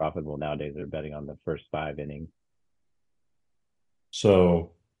that are profitable nowadays are betting on the first five innings.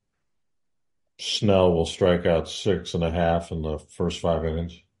 so Snell will strike out 6.5 in the first 5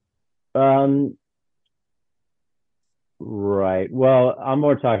 innings. Um, right. Well, I'm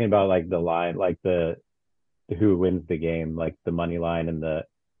more talking about like the line, like the who wins the game, like the money line and the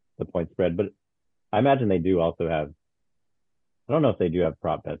point spread. But I imagine they do also have. I don't know if they do have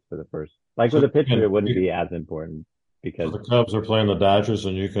prop bets for the first. Like So with a pitcher, and it wouldn't be as important so because the Cubs are playing the Dodgers,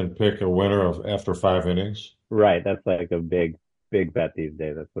 and you can pick a winner of after 5 innings. right, that's like a big bet these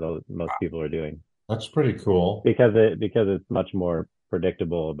days. That's what most people are doing That's pretty cool. because it's much more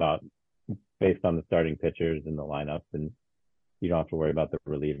predictable about based on the starting pitchers and the lineups, and you don't have to worry about the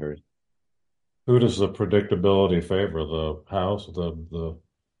relievers. Who does the predictability favor? The house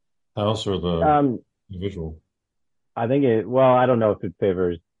or the Um, individual? I think it. Well, I don't know if it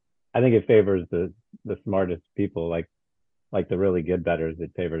favors. I think it favors the smartest people, like the really good bettors.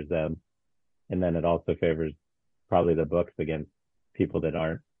 It favors them, and then it also favors probably the books against people that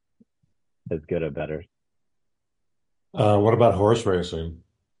aren't as good at bettors. What about horse racing?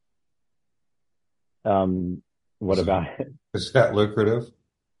 Um, what Is that, about is that lucrative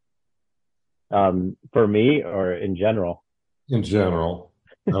for me or in general? in general?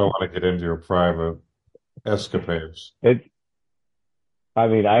 I don't want to get into your private escapades. It's. I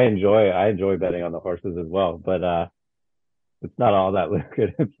mean, I enjoy betting on the horses as well, but it's not all that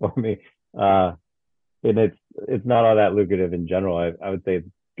lucrative for me. Uh, and it's not all that lucrative in general. I would say it's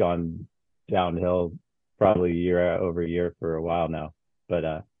gone downhill probably year over year for a while now.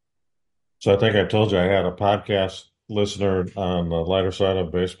 But So I think I told you I had a podcast listener on the lighter side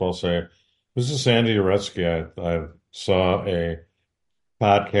of baseball say, "This is Sandy Yeretsky. I saw a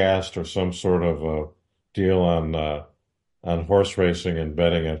podcast or some sort of a deal on horse racing and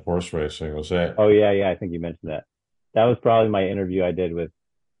betting at horse racing. Was that oh yeah, yeah, I think you mentioned that. That was probably my interview I did with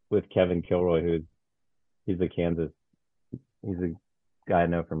with Kevin Kilroy, he's a Kansas, he's a guy I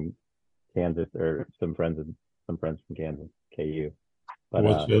know from Kansas, or some friends from Kansas, KU. But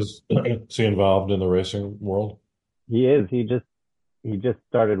What's his, is he involved in the racing world? he is. He just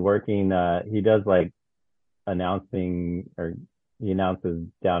started working. He does like announcing, or he announces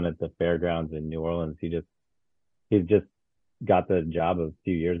down at the fairgrounds in New Orleans. He's just got the job a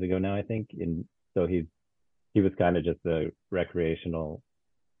few years ago now, I think. And so he was kind of just a recreational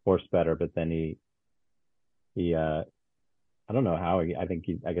horse better, but then he I don't know how.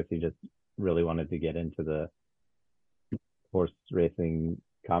 I guess he just really wanted to get into the horse racing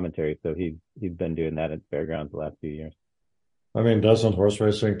commentary. So he's been doing that at fairgrounds the last few years. I mean, doesn't horse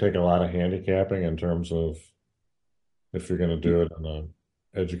racing take a lot of handicapping in terms of if you're going to do it in an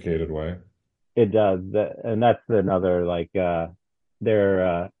educated way? It does, and that's another like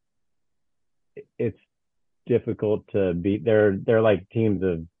they're it's difficult to beat. They're like teams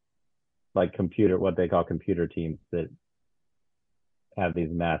of like computer, what they call computer teams, that have these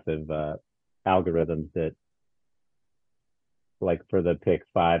massive algorithms that, like for the pick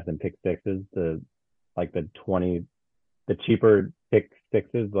fives and pick sixes, the like the cheaper pick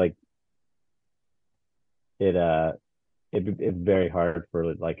sixes, like it it's very hard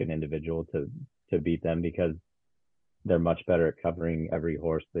for like an individual to beat them, because they're much better at covering every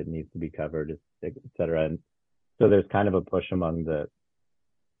horse that needs to be covered, et cetera. And so there's kind of a push among the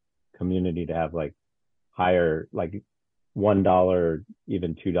community to have like higher, like $1,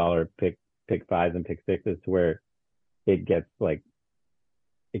 even $2 pick fives and pick sixes, to where it gets like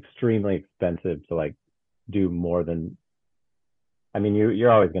extremely expensive to like do more than, I mean,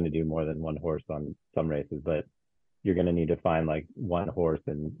 you're always going to do more than one horse on some races, but you're going to need to find like one horse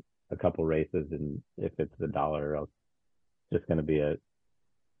in a couple races, and if it's $1, else it's just going to be a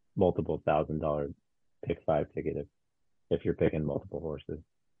multiple $1,000 pick five ticket if you're picking multiple horses.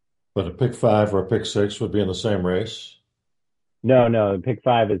 But a pick five or a pick six would be in the same race. No, no, pick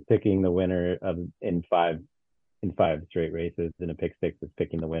five is picking the winner of in five straight races, and a pick six is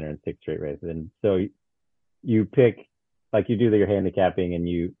picking the winner in six straight races. And so you pick, like you do your handicapping, and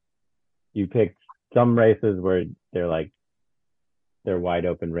you pick some races where they're wide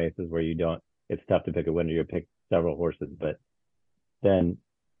open races where you don't, it's tough to pick a winner. You pick several horses, but then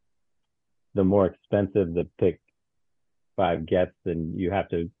the more expensive the pick five gets, then you have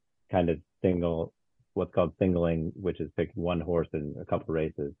to kind of single, what's called singling, which is pick one horse in a couple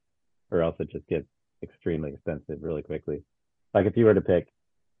races, or else it just gets extremely expensive really quickly. Like if you were to pick,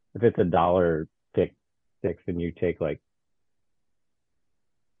 if it's $1 pick six, and you take like,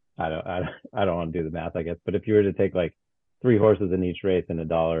 I don't want to do the math, I guess, but if you were to take like three horses in each race and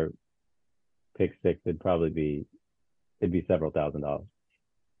 $1 pick six, it'd be several $1,000s.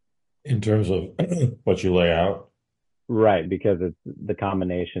 In terms of what you lay out. Right, because it's the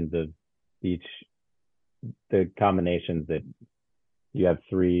combinations of each, the combinations that you have,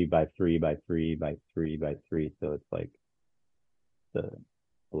 3 by 3 by 3 by 3 by 3, so it's like a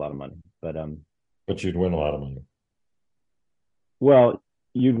lot of money. But But you'd win a lot of money. well,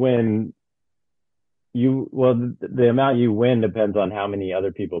 you'd win. The amount you win depends on how many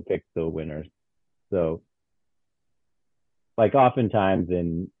other people pick the winners. So, like oftentimes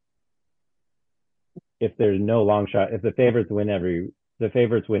if there's no long shot, if the favorites win every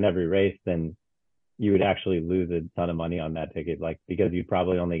race, then you would actually lose a ton of money on that ticket, like because you'd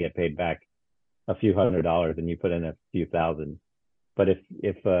probably only get paid back a few $100s, and you put in a few thousand. But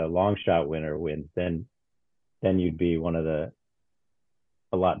if a long shot winner wins, then you'd be one of the,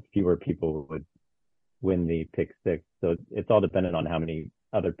 a lot fewer people would win the pick six. So it's all dependent on how many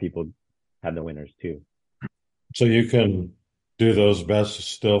other people have the winners too. So you can do those bets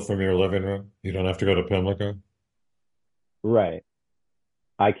still from your living room. You don't have to go to Pimlico. Right.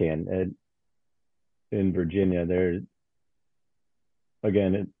 I can. In Virginia, there,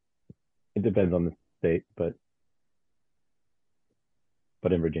 again, it depends on the state, but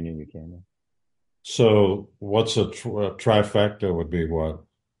in Virginia you can. Yeah. So what's a trifecta would be what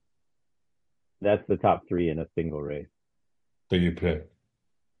That's the top three in a single race. that you pick?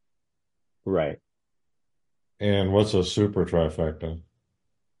 Right. And what's a super trifecta?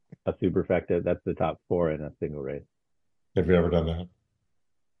 A superfecta, that's the top four in a single race. Have you ever done that?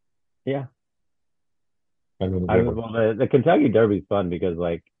 Yeah. I mean, have you ever, Well, the Kentucky Derby is fun because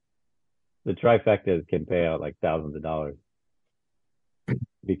like the trifectas can pay out like thousands of dollars,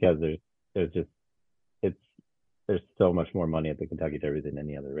 because there's just, it's there's so much more money at the Kentucky Derby than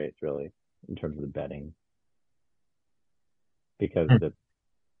any other race, really, in terms of the betting, because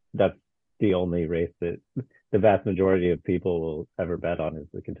that's the only race that the vast majority of people will ever bet on, is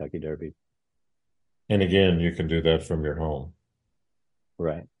the Kentucky Derby. and again, you can do that from your home.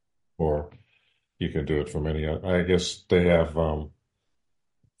 Right. or you can do it from any. I guess they have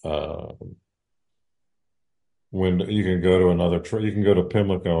uh, when you can go to you can go to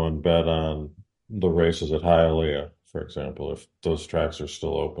Pimlico and bet on the races at Hialeah, for example, if those tracks are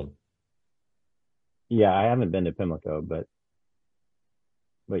still open. Yeah, I haven't been to Pimlico, but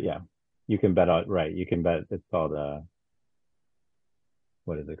yeah, you can bet on right. You can bet. It's called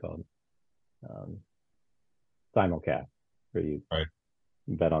what is it called? Um, Simulcast, where you Right.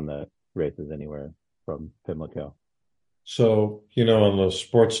 bet on the races anywhere from Pimlico. So, on the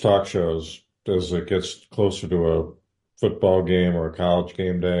sports talk shows, as it gets closer to a football game or a college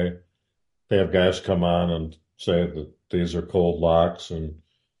game day, they have guys come on and say that these are cold locks and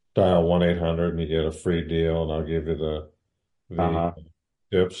dial 1-800 and you get a free deal and I'll give you the Uh-huh.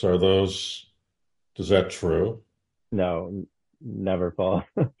 tips. Is that true? No, never follow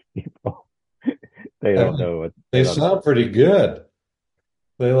people. They I don't mean, know what they they don't. sound pretty good.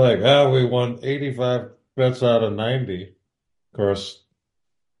 They like, oh, we won 85 bets out of 90. Of course,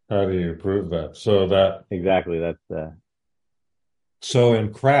 how do you prove that? Exactly. So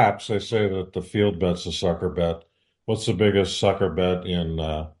in craps, they say that the field bet's a sucker bet. What's the biggest sucker bet in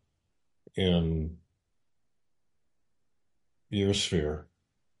your sphere?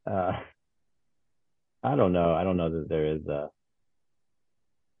 uh I don't know. I don't know that there is a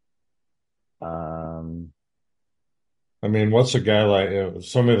um I mean, what's a guy like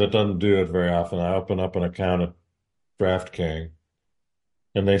somebody that doesn't do it very often? I open up an account at DraftKings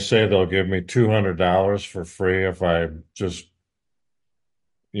and they say they'll give me $200 for free if I just,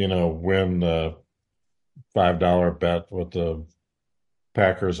 win the $5 bet with the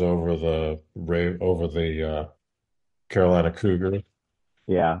Packers over the Carolina Cougars.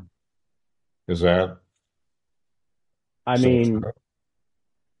 yeah. Is that I so mean true?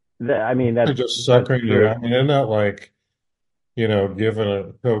 I mean They're just that's suckering you. true. I mean, isn't that like, giving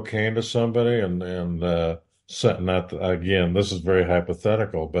a cocaine to somebody and setting that again, this is very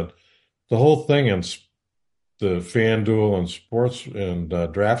hypothetical, but the whole thing in the FanDuel and sports and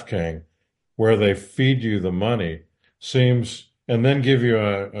DraftKings, where they feed you the money, seems, and then give you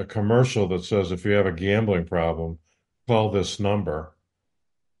a commercial that says if you have a gambling problem, call this number.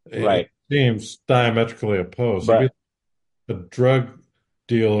 It Right. seems diametrically opposed. It'd But be a drug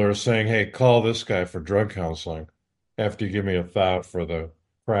dealer saying, "Hey, call this guy for drug counseling after you give me a thou for the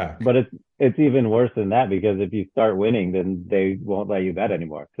crack." but it's even worse than that because if you start winning, then they won't let you bet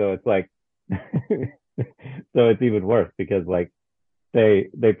anymore. So it's like so it's even worse because like they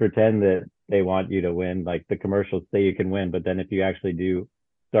pretend that they want you to win. Like the commercials say you can win, but then if you actually do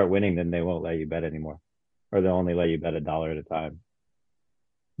start winning, then they won't let you bet anymore, or they'll only let you bet $1 at a time.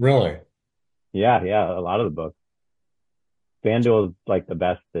 Really? Yeah, yeah, a lot of the books. FanDuel is like the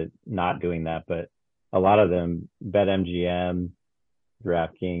best at not doing that, but a lot of them, BetMGM,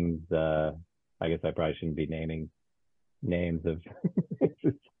 DraftKings. I guess I probably shouldn't be naming names of,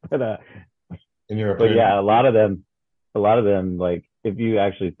 but In your but opinion? yeah, a lot of them, like if you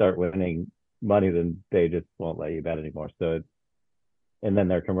actually start winning money, then they just won't let you bet anymore. So it's, and then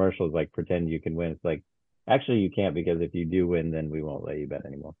their commercials like pretend you can win. It's like actually you can't because if you do win, then we won't let you bet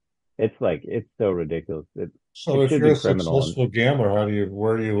anymore. It's like it's so ridiculous. So It if should you're be a criminal, and successful gambler,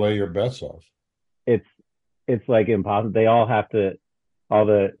 where do you lay your bets off? it's it's like impossible. They all have to all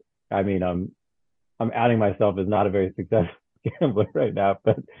the. I mean, I'm outing myself as not a very successful gambler right now,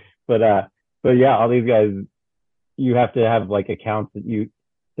 but but yeah, all these guys, you have to have like accounts that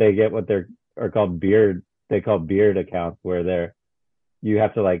they get what they're are called beard. They call beard accounts where you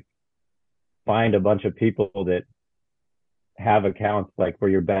have to like find a bunch of people that have accounts like where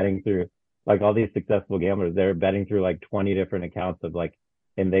you're betting through like all these successful gamblers, they're betting through like 20 different accounts of like,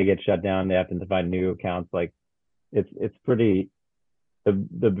 and they get shut down. They have to find new accounts. Like it's pretty,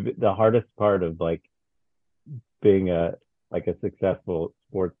 the hardest part of like being a successful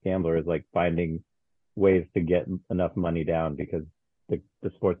sports gambler is like finding ways to get enough money down because the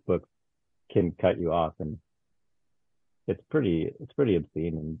sports books can cut you off, and it's pretty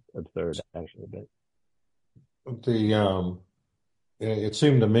obscene and absurd actually. But The it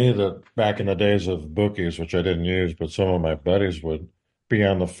seemed to me that back in the days of bookies, which I didn't use, but some of my buddies would be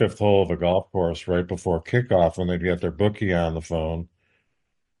on the fifth hole of a golf course right before kickoff, and they'd get their bookie on the phone,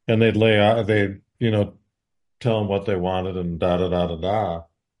 and they'd lay out, they'd tell them what they wanted and da da da da da.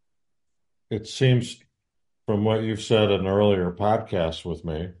 It seems from what you've said in earlier podcasts with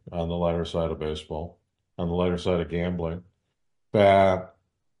me on the lighter side of baseball, on the lighter side of gambling, that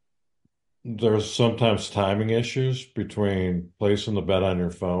there's sometimes timing issues between placing the bet on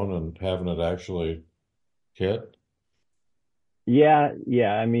your phone and having it actually hit. yeah,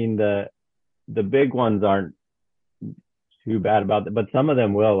 yeah, I mean the big ones aren't too bad about that, but some of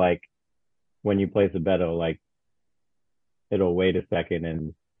them will like. when you place a bet, it'll wait a second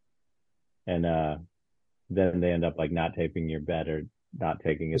and then they end up like not taking your bet or not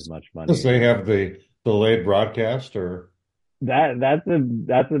taking as much Because money. they And have the delayed broadcast, or that's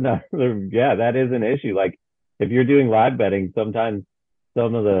another yeah, that is an issue. Like if you're doing live betting, sometimes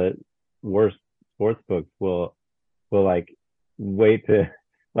some of the worst sports books will like wait to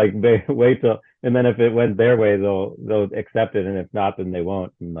like they wait till and then if it went their way they'll accept it and if not then they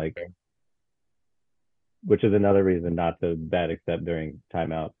won't and like which is another reason not to bet except during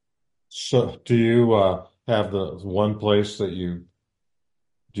timeout. so do you have the one place that you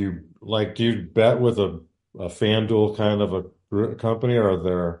do you bet with a FanDuel kind of a company, or are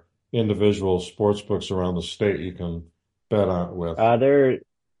there individual sports books around the state you can bet on with? They're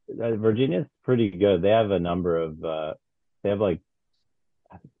Virginia's pretty good. They have a number of they have like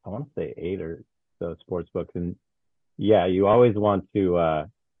I want to say eight or so sports books and yeah, you always want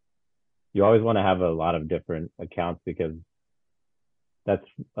to have a lot of different accounts because that's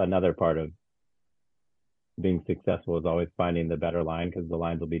another part of being successful is always finding the better line because the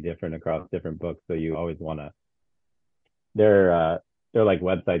lines will be different across different books. So you always want to. They're uh, they're like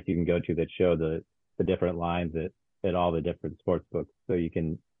websites you can go to that show the different lines at all the different sports books. So you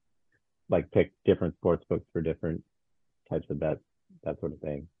can like pick different sports books for different types of bets, that sort of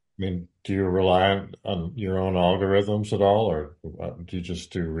thing. I mean, do you rely on your own algorithms at all, or do you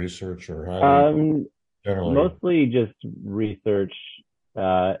just do research, or how do you Um, generally? Mostly just research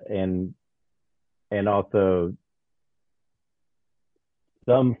and also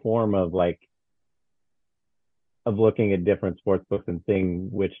some form of like of looking at different sports books and seeing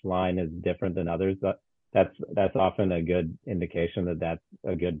which line is different than others. That's often a good indication that that's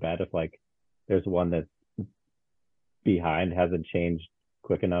a good bet. If like there's one that's behind, hasn't changed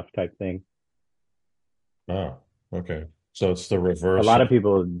quick enough type thing. Oh, okay. So it's the A reverse lot of, of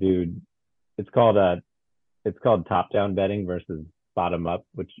people do. It's called it's called top down betting versus bottom up,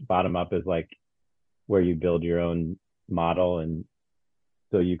 which bottom up is like where you build your own model and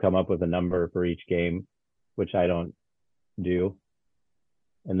so you come up with a number for each game, which I don't do.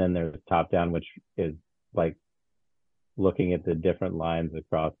 And then there's top down, which is like looking at the different lines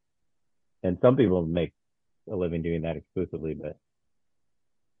across. And some people make a living doing that exclusively, but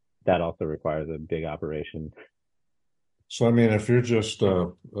that also requires a big operation. so I mean, if you're just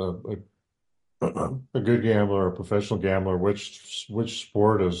a good gambler, a professional gambler, which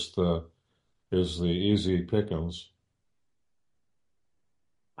sport is the easy pickings?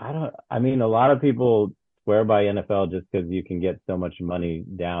 I mean, a lot of people swear by NFL just because you can get so much money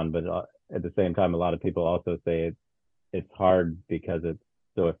down, but at the same time, a lot of people also say it's hard because it's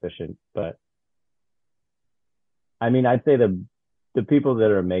so efficient. But I mean, I'd say the people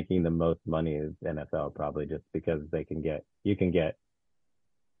that are making the most money is NFL probably just because you can get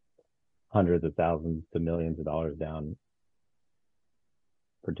hundreds of thousands to millions of dollars down,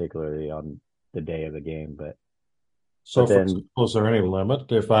 particularly on the day of the game. So But for then example, is there any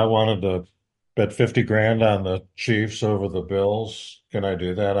limit? If I wanted to bet 50 grand on the Chiefs over the Bills, can I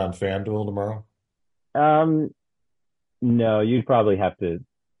do that on FanDuel tomorrow? um no, you'd probably have to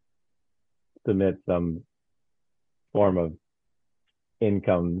submit some form of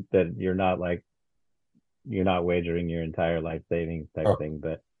income that you're not wagering your entire life savings type Oh, thing.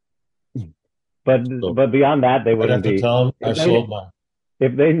 so But beyond that, they I'd have wouldn't to be tell them I if sold my.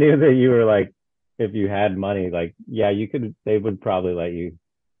 they knew that you were like if you had money, like yeah, you could they would probably let you.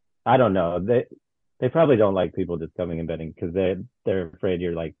 I don't know. They probably don't like people just coming and betting because they're afraid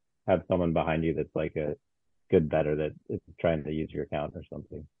you're like have someone behind you that's like a good bettor that is trying to use your account or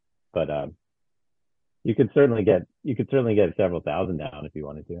something. But you could certainly get several thousand down if you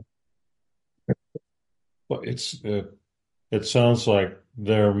wanted to. Well, it sounds like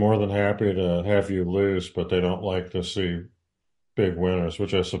they're more than happy to have you lose, but they don't like to see big winners,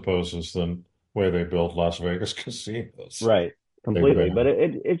 which I suppose is the way they build Las Vegas casinos. Right. Big Completely. But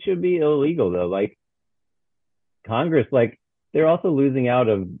bang. it should be illegal though. Like Congress, like they're also losing out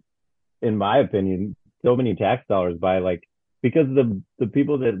of, in my opinion, so many tax dollars by like because the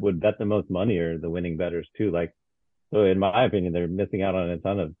people that would bet the most money are the winning bettors too. Like so in my opinion, they're missing out on a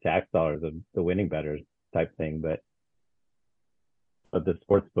ton of tax dollars of the winning bettors type thing. But the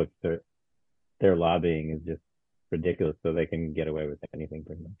sports books their lobbying is just ridiculous, so they can get away with anything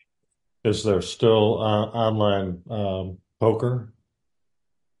pretty much. Is there still online poker?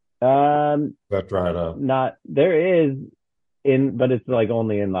 Um, That dried up. Not there is but it's like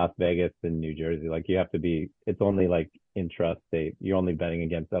only in Las Vegas and New Jersey. Like you have to be, it's only like intrastate. You're only betting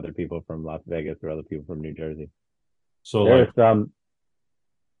against other people from Las Vegas or other people from New Jersey. So There like, are some,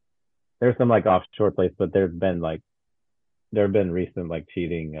 there's some like offshore place, but there have been recent like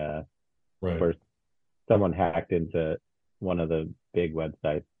cheating. Right. where someone hacked into one of the big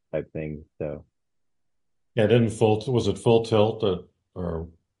websites type things. So Yeah, didn't full, was it full tilt or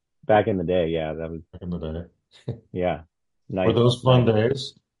back in the day, yeah, that was back in the day? yeah, Were nice, those fun nice.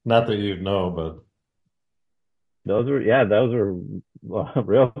 days? Not that you'd know, but Those were well,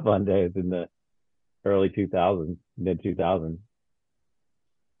 real fun days in the early 2000s, mid 2000s.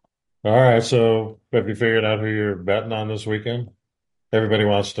 all right. So have you figured out who you're betting on this weekend? Everybody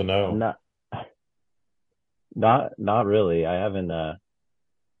wants to know. Not not really. I haven't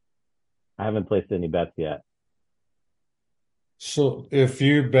placed any bets yet. So if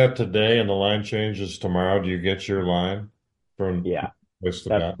you bet today and the line changes tomorrow, do you get your line from Yeah, place to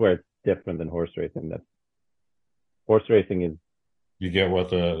that's bet? where it's different than horse racing. That's horse racing is You get what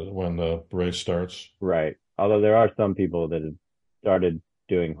the when the race starts. right. Although there are some people that have started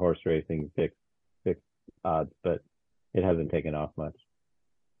doing horse racing fixed odds, but it hasn't taken off much.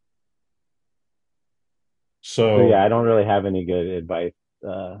 So So yeah, I don't really have any good advice.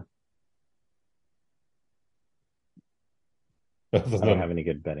 Uh, other I don't than have any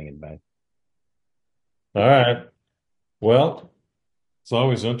good betting advice. all right, well, it's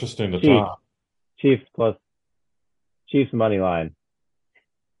always interesting to Chiefs, talk. Chiefs plus Chiefs money line.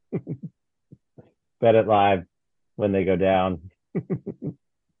 Bet it live when they go down.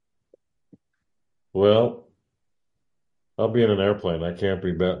 Well, I'll be in an airplane. I can't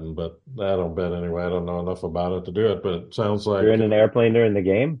be betting, but I don't bet anyway. I don't know enough about it to do it, but it sounds You're like in an airplane during the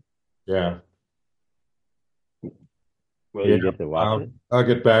game. yeah, Will yeah. you get to watch it? I'll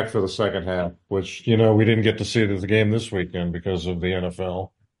get back for the second half, which we didn't get to see the game this weekend because of the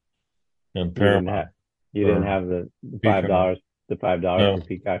NFL and You didn't have Paramount you didn't or have the Peacock. $5 No, for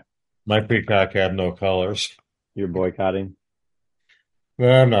Peacock. my Peacock had no colors. You're boycotting. No,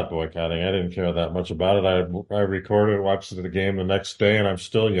 I'm not boycotting. I didn't care that much about it. I recorded, watched the game the next day, and I'm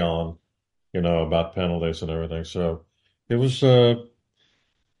still yelling, about penalties and everything. So it was,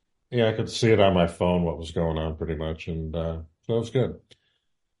 yeah, I could see it on my phone what was going on pretty much, and so it was good.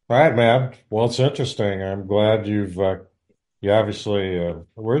 All right, man. Well, it's interesting. I'm glad you obviously,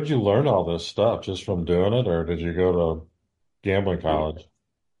 where did you learn all this stuff? Just from doing it, or did you go to gambling college?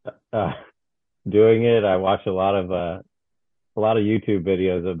 Uh, Doing it, I watch a lot of YouTube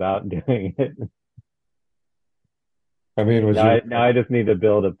videos about doing it. I mean, would you? Now I just need to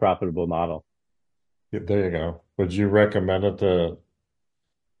build a profitable model. There you go. Would you recommend it to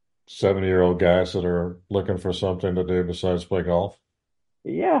 70-year-old guys that are looking for something to do besides play golf?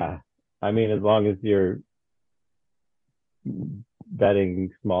 Yeah. I mean, as long as you're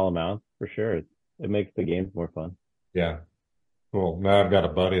betting small amounts, for sure, it makes the games more fun. Yeah. Well, now I've got a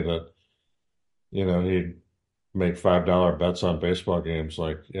buddy that, he'd make $5 bets on baseball games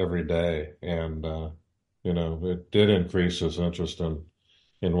like every day. And, it did increase his interest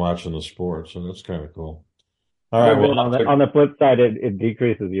in watching the sports. And it's kind of cool. All right. Does Well, it on the flip side, it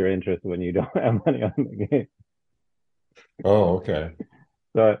decreases your interest when you don't have money on the game. oh, okay.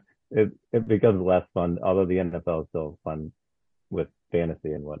 So it becomes less fun, although the NFL is still fun with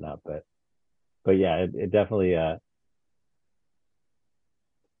fantasy and whatnot. But yeah, it definitely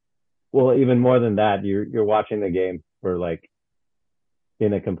well, even more than that, you're watching the game for like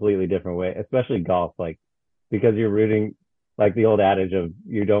in a completely different way, especially golf, like because you're rooting like the old adage of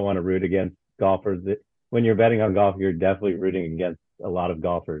you don't want to root against golfers. When you're betting on golf, you're definitely rooting against a lot of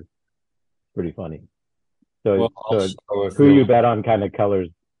golfers. Pretty funny. Well, So also, if who you're, you bet on kind of colors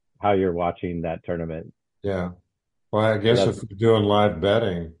how you're watching that tournament. yeah. Well, I So guess that's if you're doing live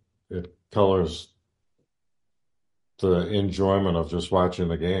betting, it colors the enjoyment of just watching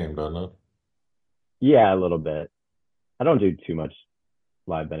the game, doesn't it? yeah, a little bit. I don't do too much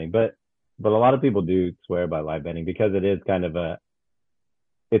live betting, but a lot of people do swear by live betting because it is kind of a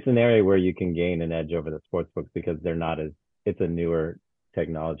it's an area where you can gain an edge over the sports books because they're not as it's a newer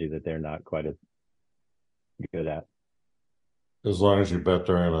technology that they're not quite as good at. As long as you bet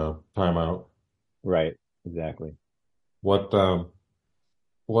during a timeout. Right. Exactly. What um,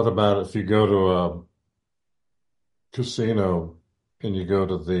 what about if you go to a casino and you go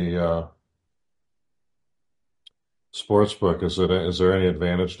to the sports book? Is there any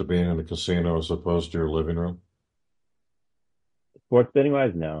advantage to being in a casino as opposed to your living room? Sports betting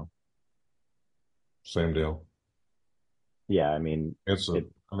wise, no. Same deal. Yeah, I mean It's a,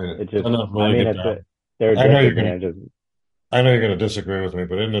 it I mean, it it just doesn't I really mean get it's down. there are I know you're gonna, disadvantages. I know you're gonna disagree with me,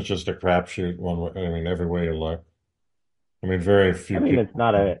 but isn't it just a crapshoot one way? I mean, every way you look. I mean, very I few mean people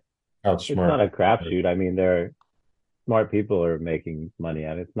can it's outsmart. not a crapshoot. I mean there are smart people are making money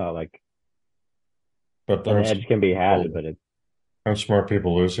at it. It's not like But an edge can be had, but it's aren't smart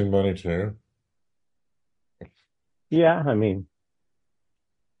people losing money too? yeah, I mean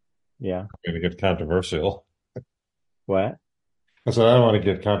Yeah. going to get controversial. What? I said I don't want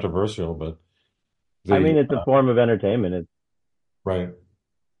to get controversial, but I the mean, it's a form of entertainment. It's right.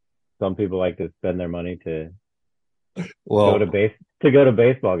 some people like to spend their money to go to Well, base to go to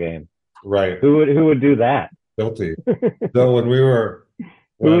baseball games. right. Who would do that? Guilty. So when we were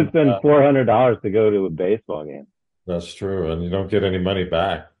Who would when spend $400 to go to a baseball game? that's true, and you don't get any money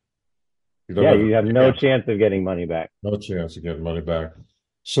back. You don't Yeah, have you have a no chance. chance of getting money back. No chance of getting money back.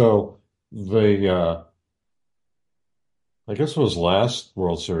 So the I guess it was last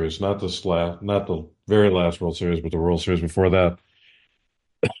World Series, not the very last World Series, but the World Series before that.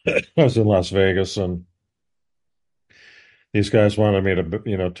 I was in Las Vegas, and these guys wanted me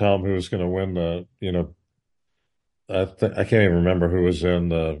to, tell them who was going to win I can't even remember who was in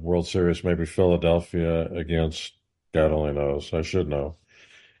the World Series. Maybe Philadelphia against God only knows. I should know.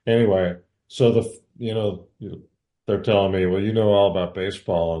 Anyway, so they're telling me, well, you know all about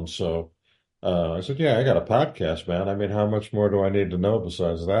baseball, and so I said, yeah, I got a podcast, man. I mean, how much more do I need to know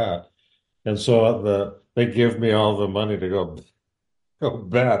besides that? And so they give me all the money to go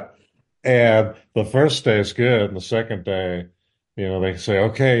bet. And the first day is good, and the second day, they say,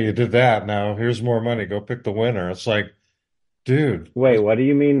 okay, you did that. Now here's more money. Go pick the winner. It's like, dude, Wait, what do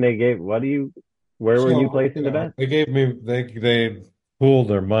you mean they gave? What do you? Where were you so placing the bet? they gave me they pooled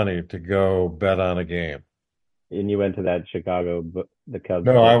their money to go bet on a game. And you went to that the Cubs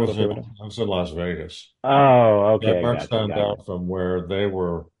No, sports book or whatever. I was in Las Vegas. Oh, I okay, marched gotcha, on gotcha. down from where they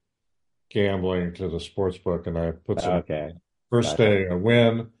were gambling to the sports book, and I put some Okay, first gotcha. day a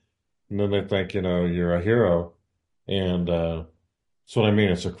win, and then they think, you're a hero. And that's what I mean.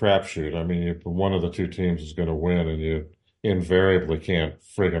 It's a crapshoot. I mean, one of the two teams is going to win, and you invariably can't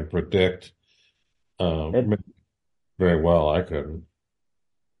friggin' predict It's very well. I couldn't.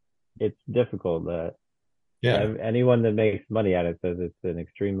 it's difficult. Yeah. Anyone that makes money at it says it's an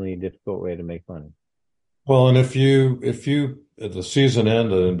extremely difficult way to make money. Well, and if you if the season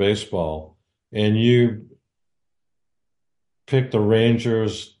ended in baseball and you picked the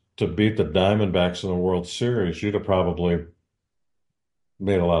Rangers to beat the Diamondbacks in the World Series, you'd have probably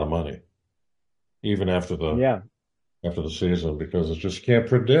made a lot of money, even Yeah, after the season, because it just can't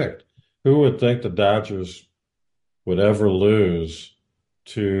predict. Who would think the Dodgers would ever lose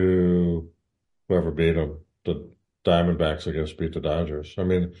to whoever beat them? The Diamondbacks, I guess, beat the Dodgers. I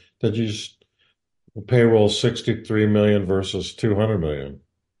mean, did you just payroll 63 million versus 200 million?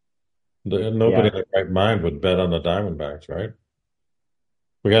 Nobody yeah. in their right mind would bet on the Diamondbacks, right?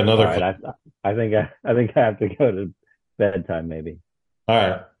 We got All another. right, I think I have to go to bedtime maybe. All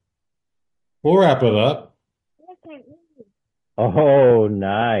right, we'll wrap it up. Oh,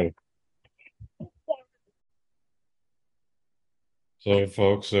 nice. So,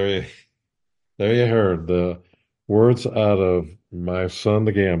 folks, there you heard the words out of my son,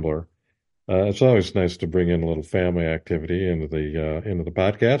 the gambler. It's always nice to bring in a little family activity into the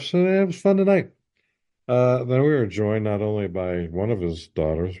podcast, and it was fun tonight. Then we were joined not only by one of his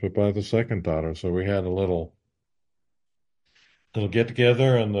daughters, but by the second daughter. So we had a little get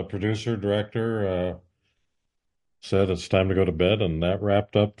together, and the producer director said it's time to go to bed, and that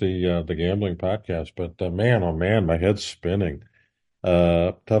wrapped up the gambling podcast. But man, oh man, my head's spinning.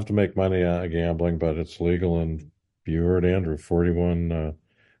 Tough to make money gambling, but it's legal, and you heard Andrew, 41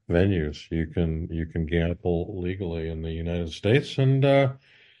 venues you can gamble legally in the United States, and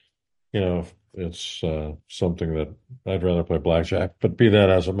it's something that I'd rather play blackjack. But be that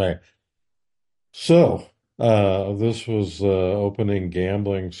as it may. So, this was the opening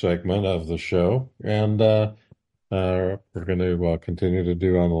gambling segment of the show, and we're going to continue to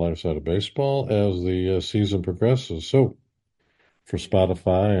do on the lighter side of baseball as the season progresses. So, for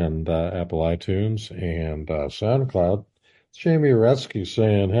Spotify and Apple iTunes and SoundCloud, it's Jamie Yeretsky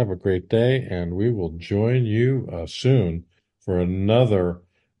saying, have a great day, and we will join you soon for another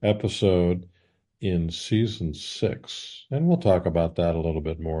episode in season 6. And we'll talk about that a little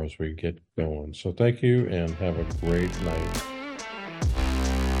bit more as we get going. So thank you and have a great night.